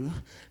telling you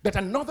that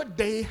another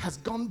day has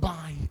gone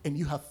by and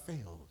you have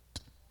failed.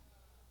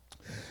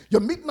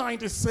 Your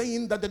midnight is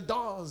saying that the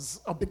doors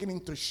are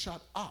beginning to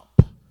shut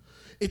up.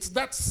 It's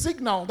that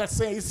signal that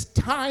says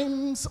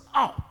time's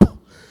up.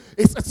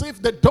 It's as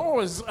if the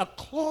doors are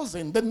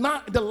closing, the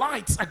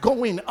lights are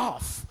going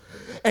off,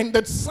 and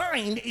the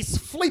sign is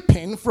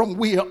flipping from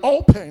we are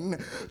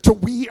open to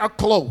we are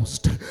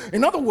closed.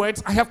 In other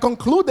words, I have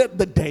concluded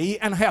the day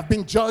and have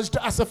been judged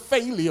as a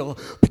failure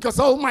because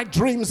all my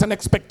dreams and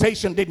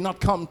expectation did not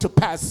come to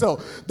pass.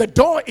 So the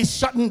door is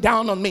shutting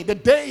down on me. The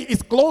day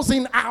is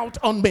closing out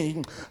on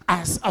me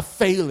as a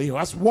failure,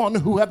 as one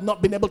who have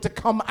not been able to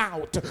come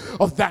out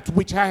of that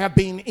which I have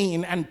been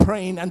in and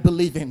praying and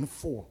believing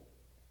for.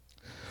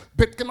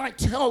 But can I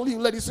tell you,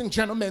 ladies and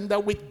gentlemen,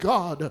 that with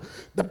God,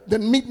 the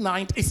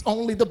midnight is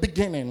only the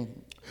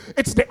beginning.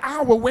 It's the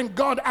hour when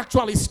God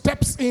actually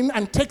steps in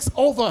and takes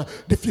over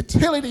the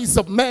futilities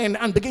of man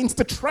and begins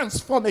to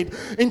transform it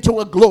into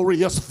a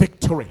glorious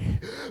victory.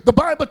 The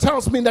Bible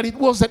tells me that it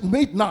was at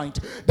midnight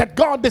that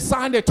God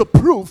decided to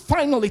prove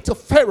finally to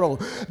Pharaoh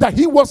that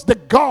he was the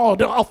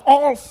God of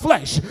all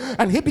flesh,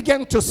 and he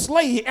began to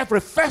slay every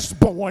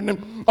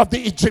firstborn of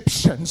the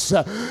Egyptians.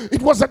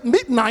 It was at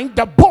midnight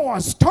that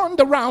Boaz turned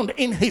around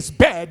in his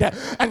bed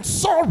and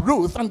saw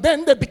Ruth, and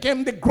then they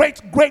became the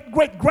great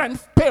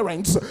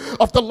grandparents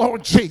of of the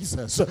Lord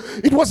Jesus.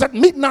 It was at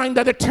midnight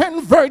that the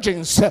 10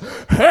 virgins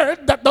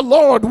heard that the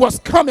Lord was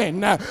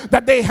coming,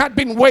 that they had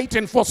been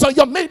waiting for. So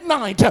your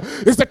midnight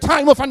is the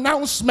time of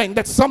announcement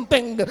that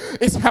something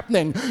is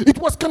happening. It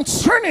was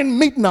concerning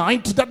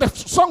midnight that the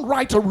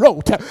songwriter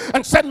wrote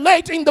and said,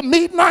 late in the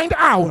midnight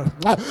hour,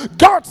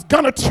 God's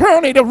gonna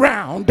turn it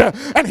around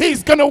and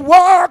he's gonna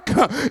work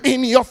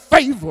in your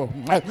favor.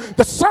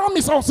 The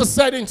psalmist also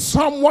said in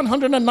Psalm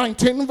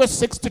 119 verse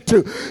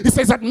 62, he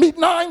says, at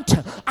midnight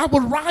I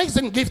will rise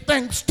and give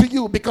thanks to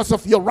you because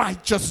of your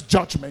righteous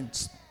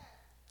judgments.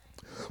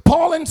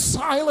 Paul and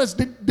Silas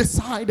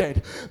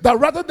decided that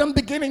rather than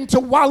beginning to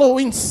wallow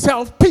in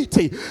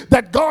self-pity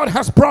that God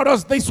has brought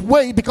us this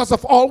way because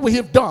of all we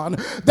have done,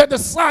 they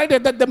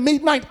decided that the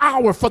midnight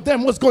hour for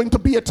them was going to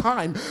be a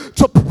time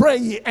to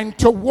pray and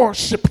to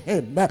worship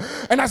him.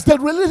 And as they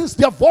released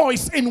their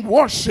voice in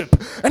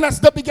worship and as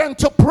they began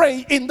to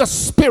pray in the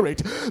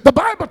spirit, the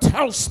Bible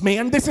tells me,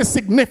 and this is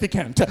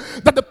significant,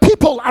 that the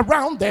people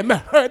around them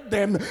heard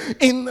them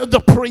in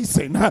the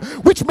prison,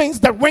 which means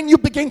that when you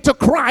begin to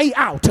cry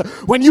out,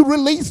 when you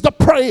release the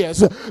prayers,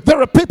 there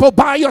are people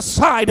by your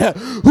side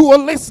who are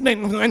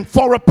listening and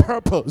for a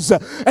purpose.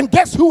 And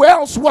guess who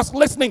else was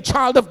listening,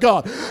 child of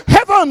God?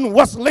 Heaven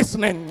was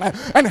listening,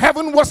 and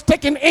heaven was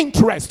taking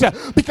interest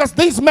because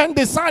these men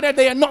decided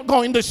they are not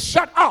going to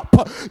shut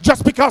up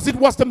just because it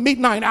was the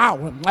midnight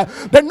hour.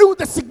 They knew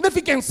the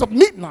significance of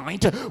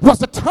midnight was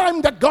the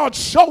time that God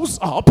shows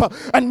up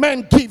and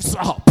man gives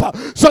up.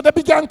 So they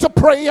began to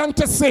pray and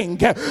to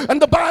sing,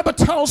 and the Bible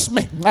tells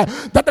me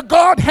that the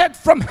Godhead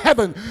from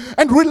heaven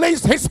and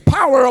released his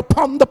power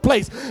upon the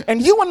place.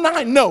 And you and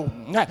I know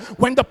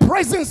when the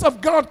presence of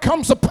God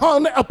comes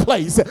upon a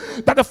place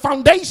that the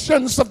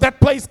foundations of that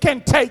place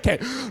can't take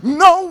it.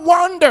 No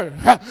wonder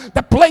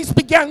the place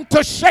began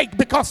to shake,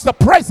 because the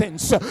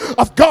presence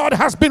of God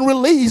has been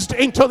released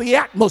into the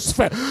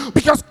atmosphere,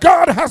 because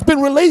God has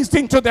been released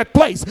into that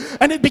place,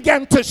 and it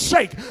began to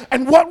shake,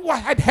 and what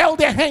had held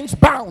their hands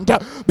bound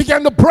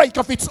began to break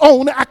of its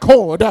own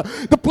accord.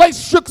 The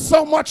place shook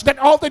so much that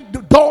all the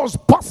doors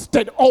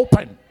busted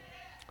open.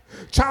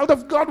 Child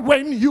of God,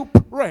 when you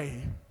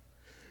pray,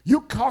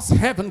 you cause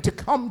heaven to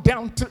come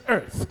down to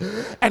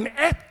earth, and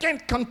earth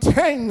can't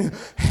contain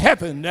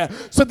heaven.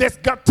 So there's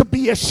got to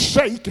be a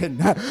shaking.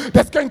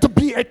 There's going to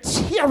be a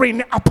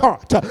tearing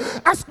apart.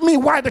 Ask me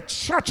why the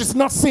church is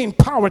not seeing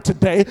power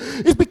today.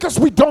 It's because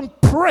we don't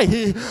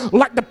pray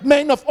like the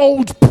men of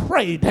old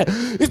prayed.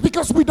 It's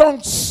because we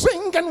don't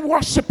sing and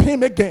worship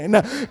him again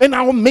in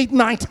our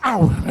midnight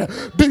hour.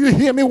 Do you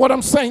hear me what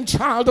I'm saying,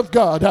 child of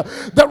God?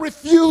 They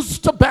refuse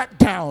to back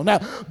down.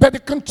 They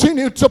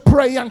continue to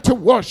pray and to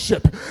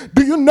worship.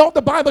 Do you know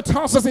the Bible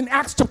tells us in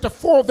Acts chapter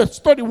 4 verse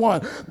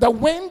 31 that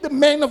when the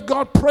men of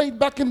God prayed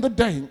back in the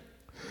day,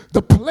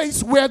 the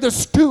place where they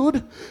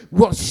stood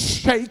was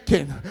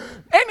shaken.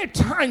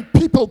 Anytime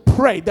people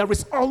pray, there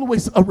is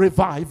always a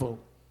revival.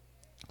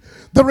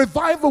 The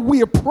revival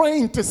we are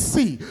praying to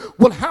see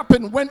will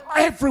happen when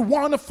every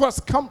one of us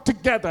come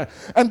together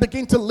and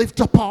begin to lift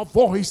up our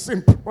voice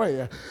in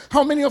prayer.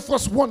 How many of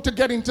us want to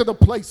get into the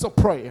place of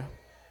prayer?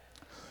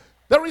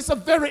 There is a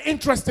very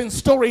interesting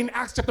story in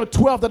Acts chapter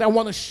 12 that I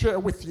want to share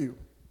with you.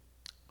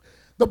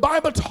 The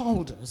Bible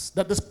told us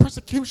that this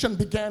persecution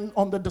began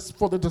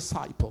for the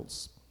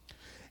disciples.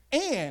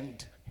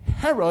 And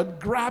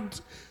Herod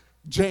grabbed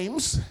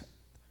James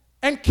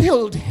and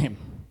killed him.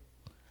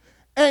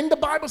 And the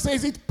Bible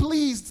says it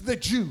pleased the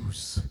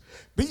Jews.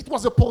 It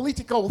was a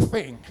political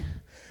thing.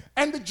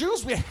 And the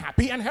Jews were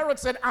happy, and Herod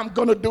said, I'm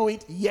going to do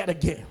it yet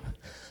again.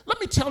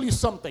 Let me tell you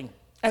something.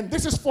 And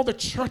this is for the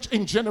church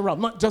in general,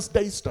 not just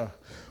Daystar.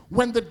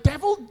 When the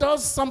devil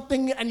does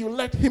something and you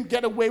let him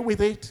get away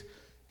with it,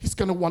 he's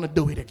going to want to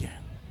do it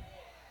again.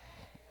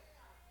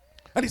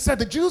 And he said,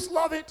 the Jews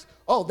love it.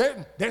 Oh,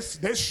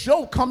 there's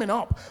show coming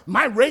up.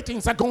 My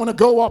ratings are going to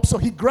go up. So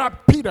he grabbed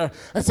Peter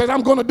and said,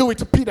 I'm going to do it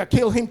to Peter.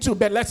 Kill him too,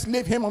 but let's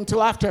leave him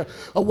until after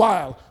a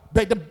while.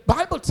 But the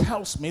Bible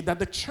tells me that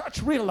the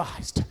church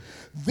realized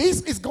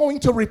this is going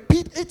to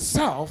repeat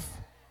itself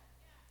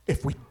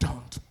if we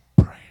don't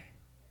pray.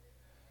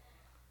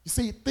 You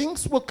see,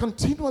 things will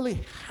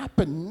continually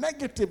happen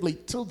negatively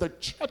to the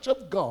church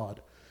of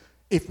God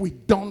if we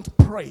don't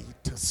pray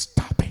to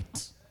stop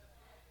it.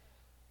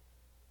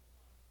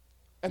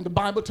 And the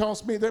Bible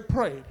tells me they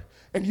prayed.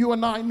 And you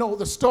and I know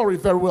the story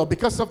very well.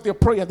 Because of their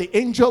prayer, the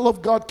angel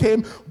of God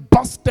came,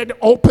 busted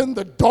open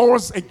the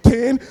doors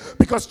again.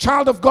 Because,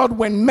 child of God,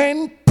 when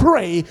men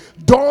pray,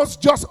 doors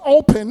just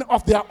open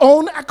of their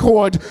own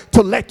accord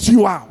to let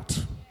you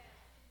out.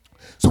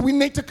 So we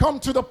need to come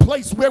to the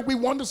place where we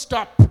want to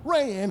start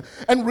praying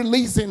and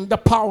releasing the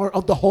power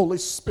of the Holy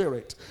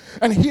Spirit.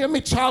 And hear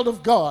me, child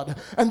of God,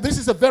 and this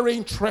is a very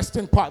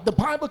interesting part. The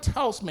Bible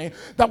tells me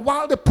that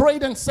while they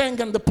prayed and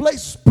sang and the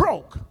place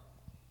broke,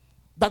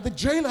 that the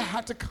jailer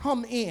had to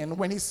come in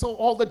when he saw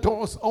all the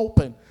doors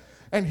open.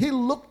 And he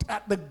looked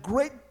at the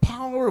great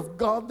power of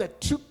God that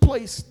took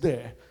place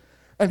there.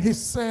 And he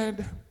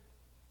said,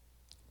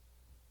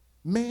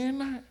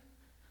 man,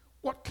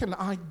 what can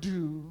I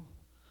do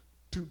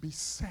to be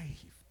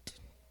saved?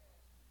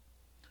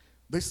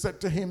 They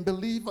said to him,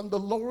 believe on the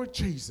Lord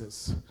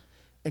Jesus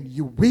and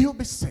you will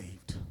be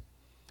saved.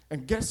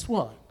 And guess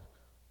what?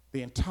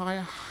 The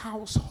entire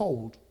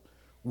household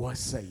was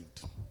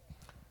saved.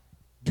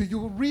 Do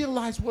you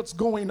realize what's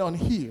going on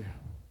here?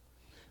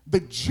 The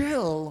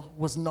jail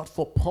was not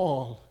for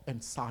Paul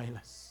and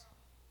Silas.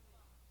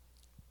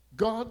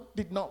 God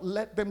did not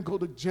let them go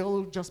to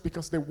jail just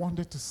because they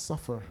wanted to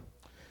suffer.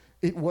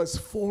 It was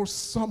for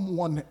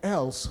someone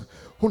else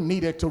who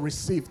needed to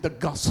receive the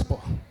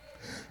gospel.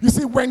 You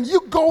see, when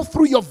you go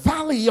through your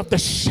valley of the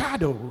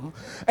shadow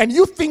and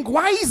you think,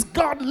 why is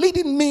God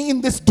leading me in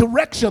this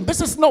direction?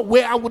 This is not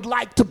where I would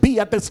like to be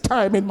at this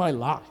time in my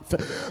life.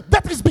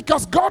 That is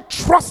because God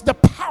trusts the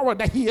power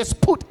that he has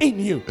put in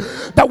you.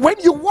 That when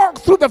you walk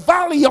through the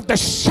valley of the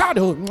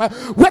shadow,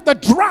 where the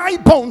dry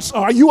bones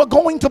are, you are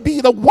going to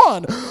be the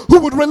one who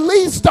would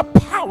release the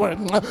power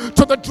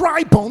to the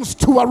dry bones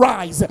to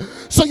arise.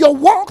 So your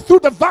walk through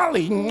the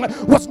valley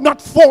was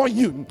not for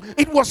you.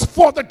 It was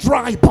for the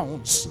dry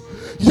bones.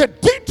 Your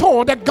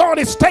detour that God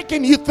is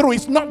taking you through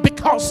is not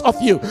because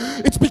of you.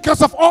 It's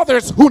because of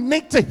others who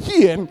need to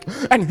hear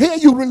and hear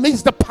you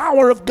release the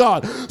power of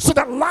God, so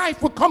that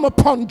life will come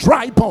upon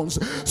dry bones,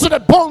 so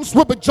that bones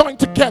will be joined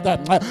together,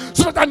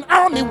 so that an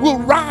army will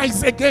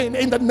rise again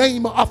in the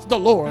name of the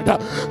Lord.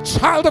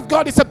 Child of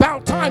God, it's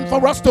about time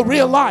for us to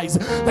realize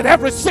that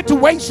every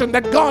situation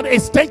that God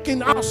is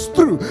taking us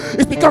through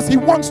is because he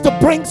wants to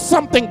bring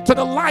something to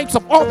the lives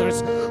of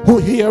others who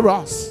hear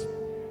us.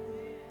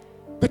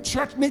 The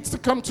church needs to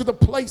come to the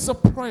place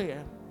of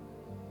prayer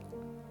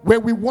where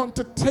we want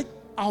to take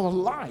our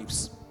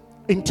lives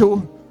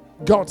into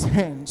God's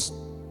hands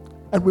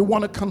and we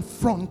want to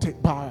confront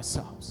it by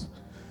ourselves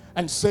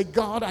and say,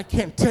 God, I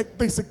can't take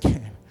this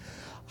again.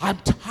 I'm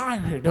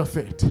tired of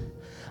it.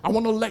 I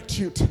want to let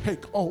you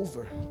take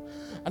over.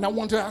 And I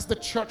want to ask the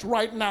church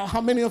right now, how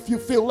many of you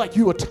feel like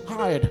you are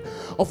tired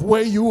of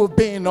where you have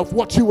been, of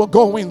what you are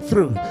going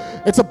through?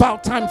 It's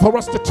about time for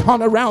us to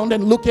turn around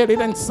and look at it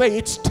and say,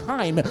 it's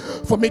time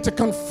for me to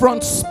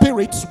confront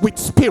spirits with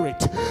spirit.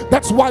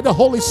 That's why the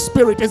Holy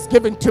Spirit is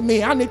given to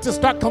me. I need to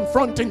start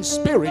confronting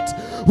spirits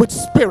with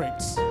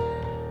spirits.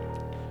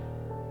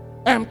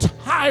 I'm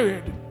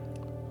tired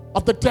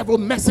of the devil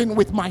messing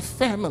with my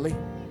family.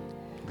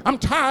 I'm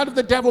tired of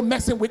the devil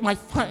messing with my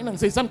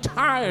finances. I'm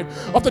tired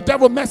of the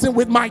devil messing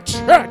with my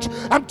church.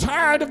 I'm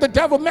tired of the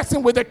devil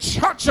messing with the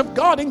church of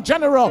God in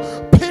general,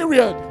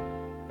 period.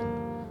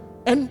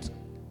 And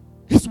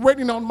he's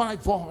waiting on my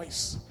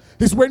voice.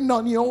 He's waiting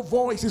on your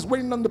voice. He's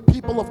waiting on the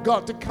people of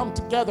God to come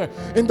together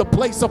in the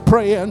place of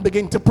prayer and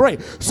begin to pray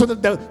so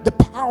that the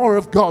power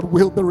of God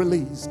will be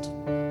released.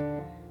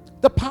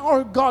 The power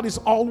of God is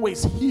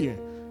always here,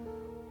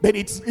 but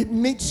it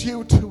needs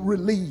you to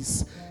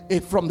release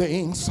it from the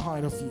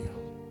inside of you.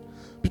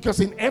 Because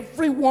in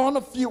every one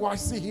of you I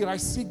see here, I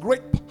see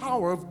great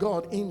power of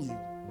God in you.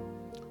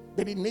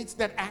 But it needs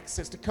that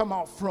access to come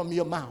out from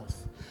your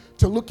mouth,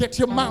 to look at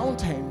your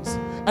mountains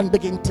and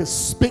begin to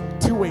speak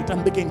to it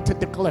and begin to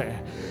declare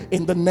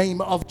in the name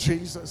of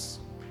Jesus.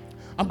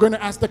 I'm going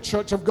to ask the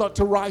church of God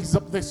to rise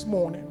up this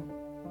morning,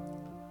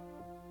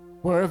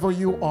 wherever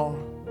you are.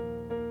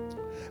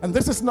 And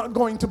this is not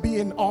going to be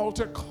an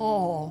altar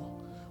call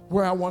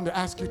where I want to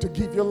ask you to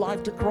give your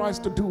life to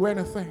Christ to do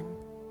anything.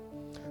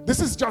 This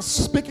is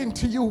just speaking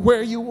to you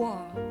where you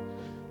are,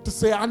 to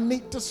say, I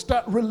need to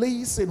start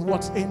releasing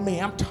what's in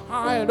me. I'm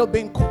tired of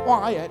being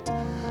quiet.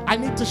 I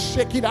need to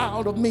shake it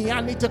out of me.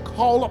 I need to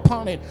call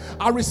upon it.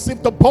 I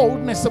received the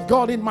boldness of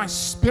God in my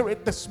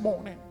spirit this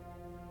morning.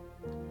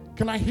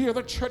 Can I hear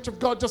the church of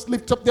God just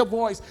lift up their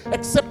voice?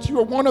 Except you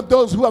are one of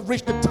those who have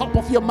reached the top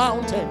of your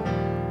mountain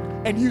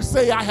and you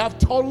say, I have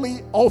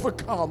totally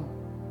overcome.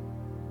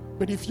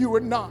 But if you are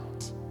not,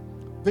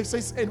 this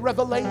is a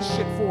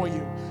revelation for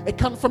you, a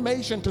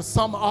confirmation to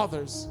some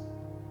others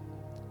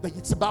that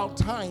it's about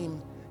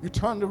time you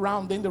turned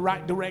around in the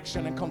right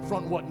direction and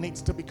confront what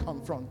needs to be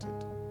confronted.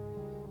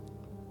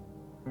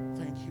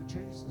 Thank you,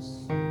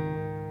 Jesus.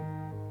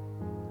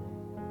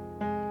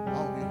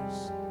 Oh,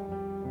 yes.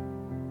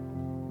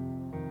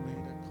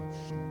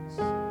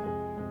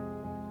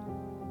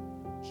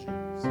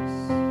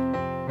 Jesus.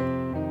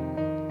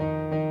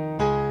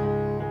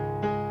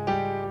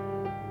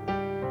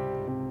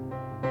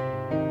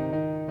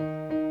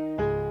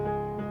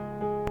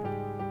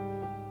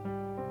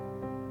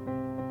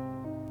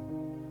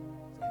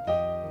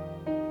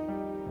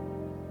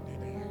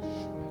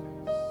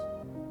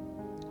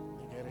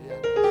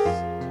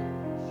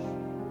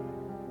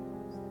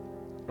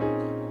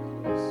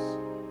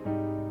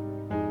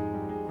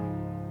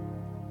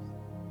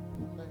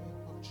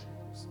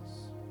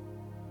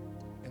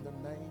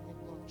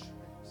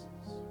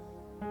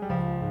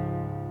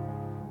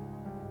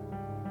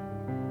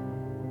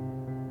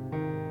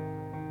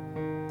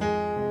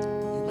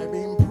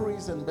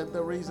 But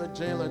there is a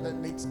jailer that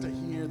needs to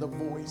hear the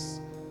voice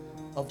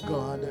of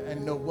God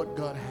and know what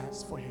God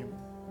has for him.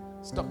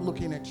 Stop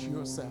looking at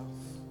yourself.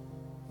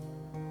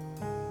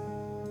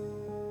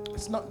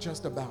 It's not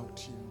just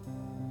about you.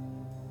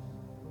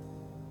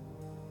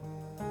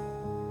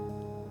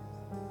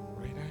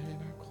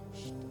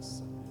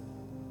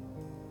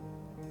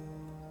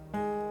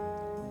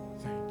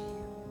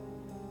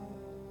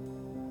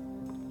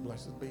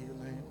 Blessed be your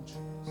name, Jesus.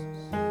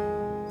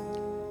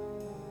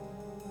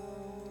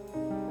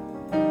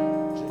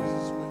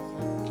 Jesus, we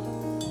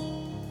thank you.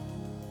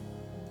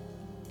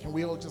 Can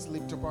we all just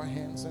lift up our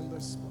hands in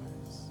this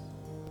place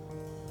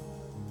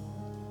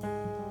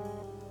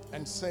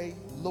and say,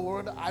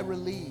 Lord, I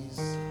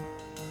release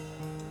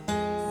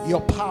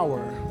your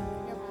power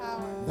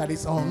that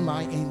is on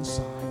my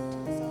inside.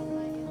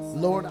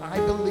 Lord, I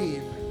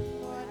believe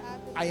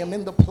I am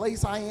in the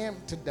place I am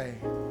today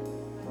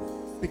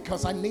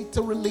because I need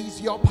to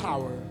release your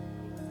power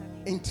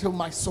into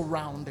my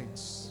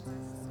surroundings.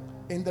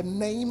 In the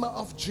name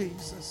of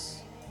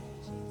Jesus.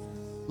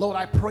 Lord,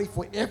 I pray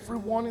for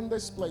everyone in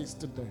this place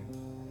today.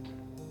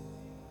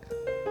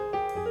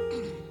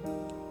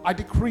 I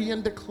decree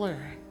and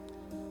declare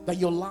that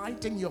your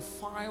light and your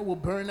fire will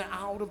burn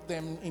out of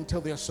them into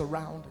their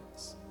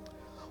surroundings.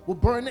 Will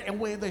burn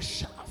away the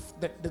chaff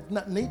that does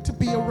not need to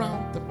be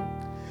around them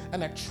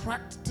and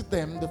attract to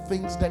them the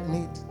things that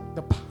need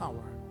the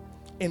power.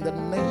 In the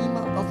name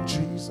of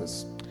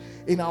Jesus.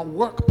 In our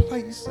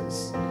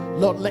workplaces,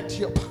 Lord, let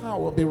your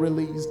power be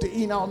released.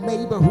 In our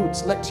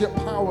neighborhoods, let your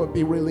power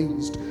be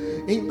released.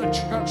 In the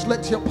church,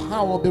 let your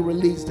power be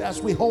released.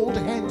 As we hold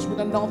hands with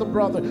another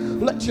brother,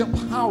 let your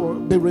power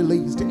be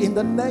released. In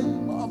the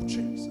name